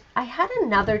 and I had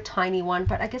another tiny one,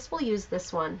 but I guess we'll use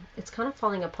this one. It's kind of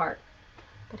falling apart.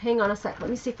 But hang on a sec. Let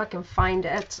me see if I can find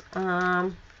it.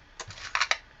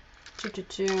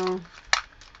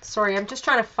 Sorry, I'm just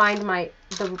trying to find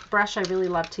the brush I really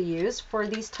love to use for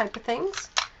these type of things.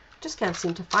 Just can't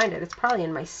seem to find it. It's probably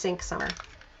in my sink somewhere.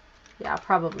 Yeah,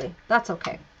 probably. That's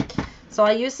okay. So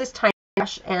I use this tiny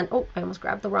brush, and oh, I almost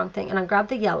grabbed the wrong thing. And I grabbed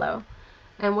the yellow.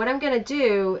 And what I'm going to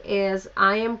do is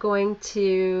I am going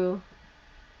to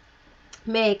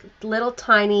make little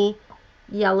tiny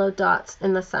yellow dots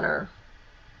in the center.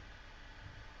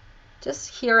 Just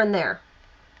here and there.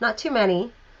 Not too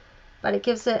many, but it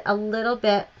gives it a little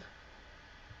bit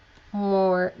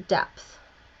more depth.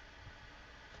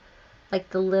 Like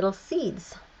the little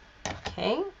seeds.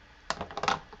 Okay.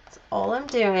 That's all I'm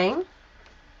doing.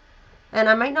 And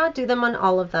I might not do them on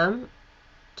all of them.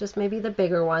 Just maybe the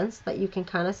bigger ones that you can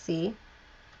kind of see.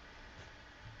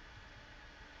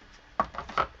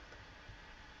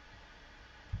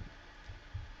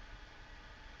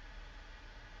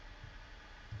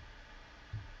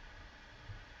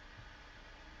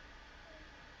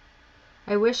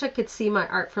 I wish I could see my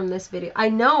art from this video. I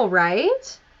know,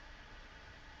 right?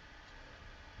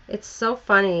 It's so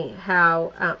funny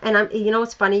how, you know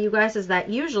what's funny, you guys, is that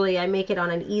usually I make it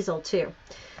on an easel too.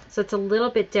 So it's a little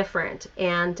bit different.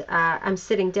 And I'm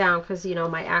sitting down because, you know,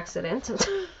 my accident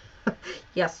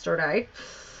yesterday.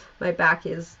 My back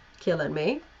is killing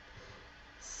me.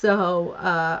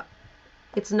 So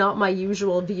it's not my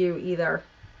usual view either.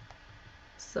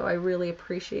 So I really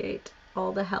appreciate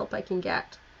all the help I can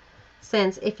get.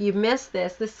 Since if you miss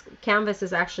this, this canvas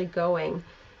is actually going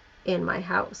in my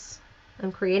house.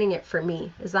 I'm creating it for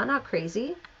me. Is that not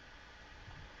crazy?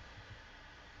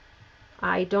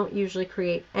 I don't usually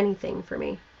create anything for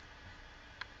me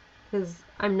because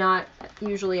I'm not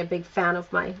usually a big fan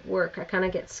of my work. I kind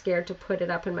of get scared to put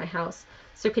it up in my house.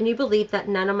 So can you believe that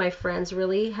none of my friends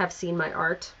really have seen my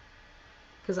art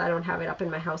because I don't have it up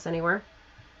in my house anywhere?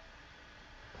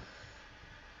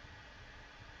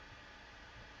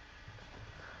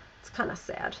 It's kind of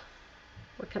sad.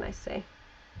 What can I say?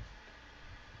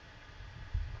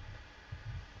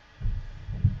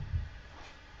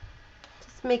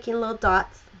 Just making little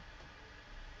dots.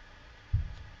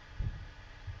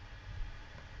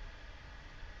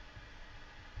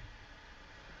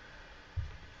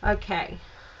 Okay,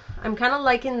 I'm kind of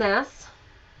liking this.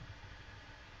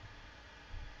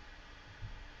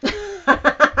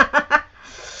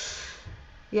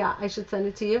 Yeah, I should send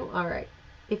it to you. All right,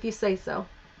 if you say so.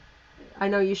 I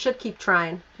know you should keep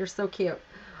trying. You're so cute.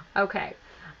 Okay.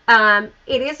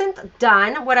 It isn't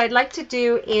done. What I'd like to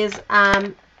do is,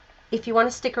 if you want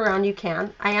to stick around, you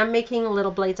can. I am making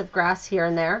little blades of grass here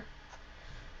and there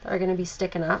that are going to be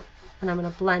sticking up, and I'm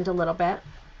going to blend a little bit.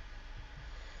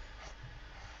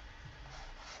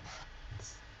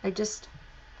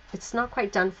 It's not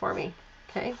quite done for me.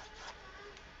 Okay.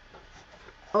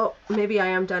 Oh, maybe I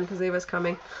am done because Ava's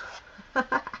coming.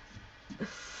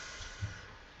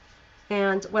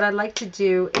 And what I'd like to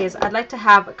do is I'd like to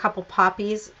have a couple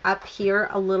poppies up here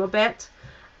a little bit.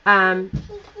 Am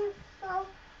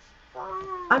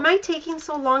I taking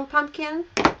so long, Pumpkin?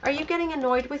 Are you getting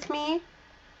annoyed with me?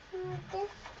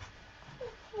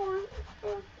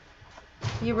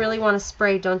 You really want to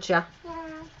spray, don't you? Yeah.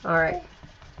 All right.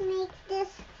 Make this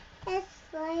a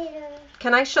slider.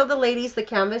 Can I show the ladies the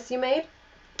canvas you made?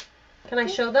 Can I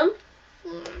show them?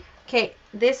 Yeah. Okay,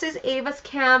 this is Ava's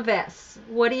canvas.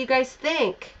 What do you guys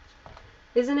think?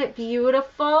 Isn't it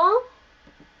beautiful?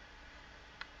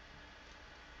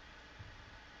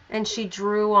 And she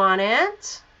drew on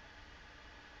it.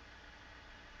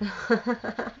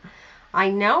 I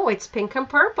know, it's pink and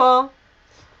purple.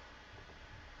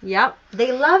 Yep,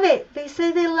 they love it. They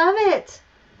say they love it.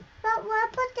 But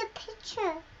what about the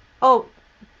picture? Oh,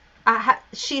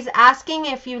 she's asking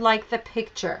if you like the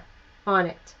picture on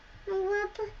it. And what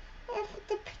about if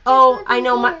the picture? Oh, I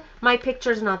know, my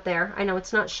picture's not there. I know,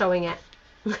 it's not showing it.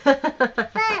 But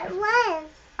it was.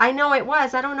 I know it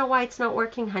was. I don't know why it's not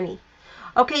working, honey.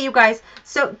 Okay, you guys.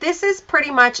 So this is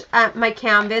pretty much my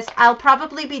canvas. I'll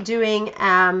probably be doing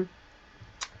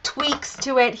tweaks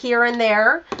to it here and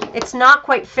there. It's not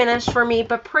quite finished for me,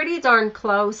 but pretty darn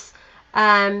close.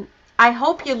 I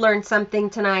hope you learned something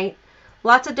tonight.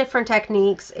 Lots of different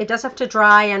techniques. It does have to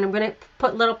dry, and I'm going to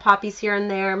put little poppies here and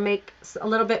there, make a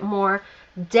little bit more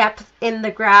depth in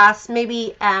the grass,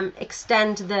 maybe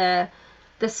extend the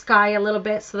sky a little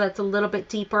bit so that's a little bit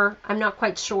deeper. I'm not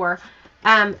quite sure.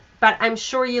 But I'm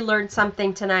sure you learned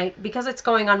something tonight. Because it's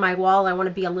going on my wall, I want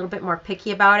to be a little bit more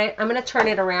picky about it. I'm going to turn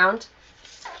it around.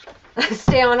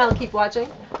 Stay on, I'll keep watching.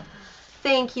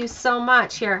 Thank you so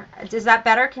much. Here, is that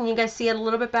better? Can you guys see it a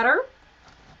little bit better?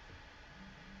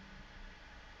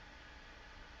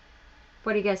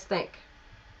 What do you guys think?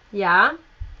 Yeah?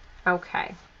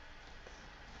 Okay.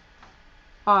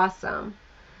 Awesome.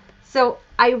 So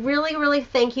I really, really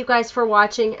thank you guys for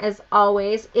watching as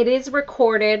always. It is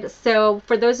recorded, so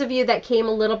for those of you that came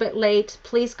a little bit late,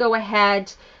 please go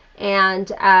ahead and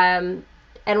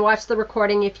watch the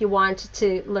recording if you want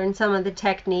to learn some of the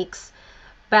techniques.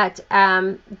 But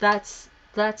that's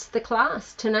the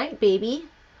class tonight, baby.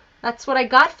 That's what I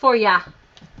got for ya.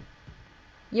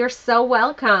 You're so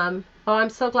welcome. Oh,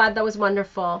 I'm so glad. That was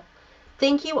wonderful.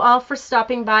 Thank you all for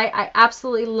stopping by. I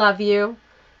absolutely love you.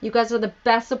 You guys are the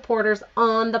best supporters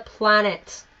on the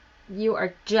planet. You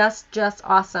are just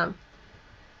awesome.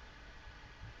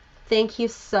 Thank you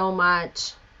so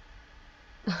much.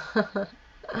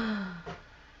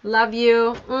 Love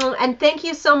you. And thank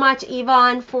you so much,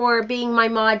 Yvonne, for being my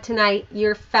mod tonight.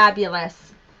 You're fabulous.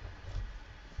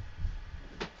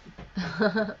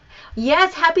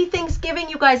 Yes, happy Thanksgiving,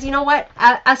 you guys. You know what?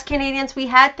 Us Canadians, we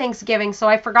had Thanksgiving, so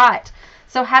I forgot.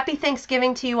 So happy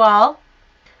Thanksgiving to you all.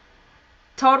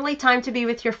 Totally time to be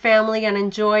with your family and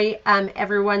enjoy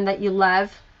everyone that you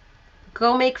love.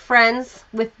 Go make friends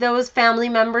with those family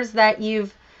members that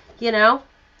you've,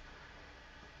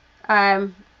 I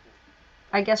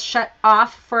guess shut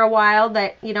off for a while,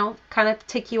 that, kind of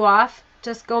tick you off.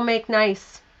 Just go make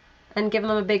nice and give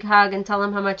them a big hug and tell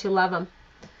them how much you love them.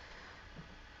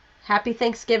 Happy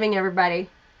Thanksgiving, everybody.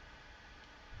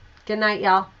 Good night,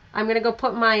 y'all. I'm going to go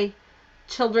put my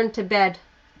children to bed.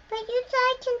 But you said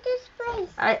I can do sprays.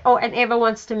 And Ava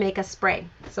wants to make a spray,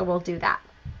 so we'll do that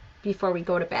before we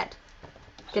go to bed.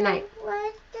 Good night.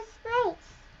 What?